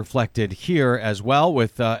it is reflected here as well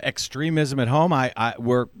with extremism at home.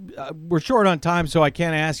 We're short on time, so I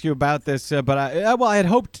can't ask you about this, but I had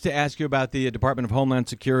hoped to ask you about the Department of Homeland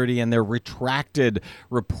Security and their retracted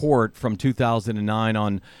report from 2009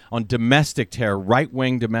 on domestic terror,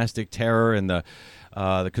 right-wing domestic terror, and the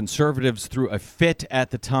conservatives, through a fit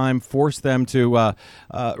at the time, forced them to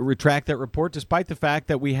retract that report, despite the fact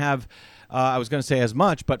that we have, I was going to say as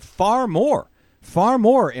much, but far more,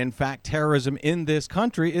 in fact, terrorism in this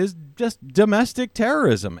country is just domestic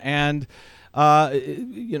terrorism. And,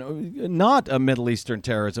 not a Middle Eastern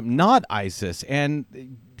terrorism, not ISIS.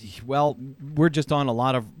 And, well, we're just on a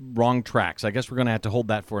lot of wrong tracks. I guess we're going to have to hold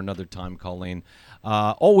that for another time, Coleen.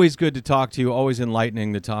 Always good to talk to you, always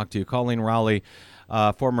enlightening to talk to you. Coleen Rowley,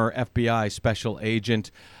 former FBI special agent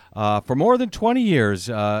for more than 20 years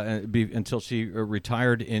until she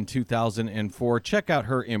retired in 2004. Check out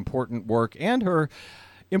her important work and her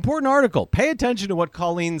important article. Pay attention to what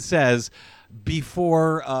Coleen says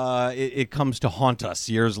before it comes to haunt us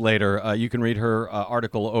years later. You can read her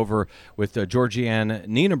article over with Georgianne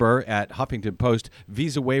Nienaber at Huffington Post.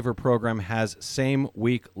 Visa waiver program has same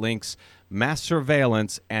week links. Mass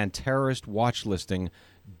surveillance and terrorist watch listing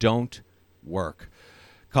don't work.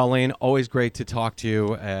 Coleen, always great to talk to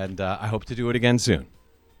you, and I hope to do it again soon.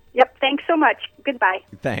 Yep, thanks so much. Goodbye.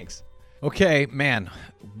 Thanks. Okay, man,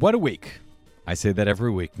 what a week. I say that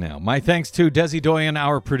every week now. My thanks to Desi Doyen,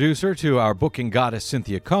 our producer, to our booking goddess,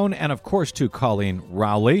 Cynthia Cohn, and, of course, to Coleen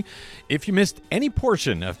Rowley. If you missed any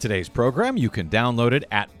portion of today's program, you can download it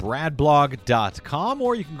at bradblog.com,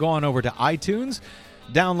 or you can go on over to iTunes.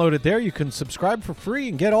 Download it there. You can subscribe for free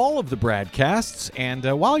and get all of the BradCasts. And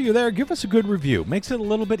while you're there, give us a good review. Makes it a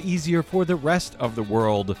little bit easier for the rest of the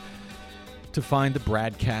world to find the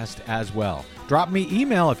BradCast as well. Drop me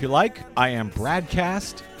email if you like. I am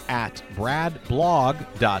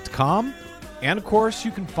bradcast@bradblog.com. And, of course,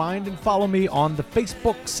 you can find and follow me on the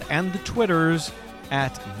Facebooks and the Twitters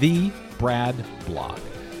at @TheBradBlog.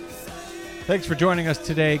 Thanks for joining us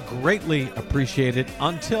today. Greatly appreciate it.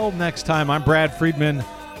 Until next time, I'm Brad Friedman.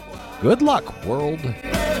 Good luck, world.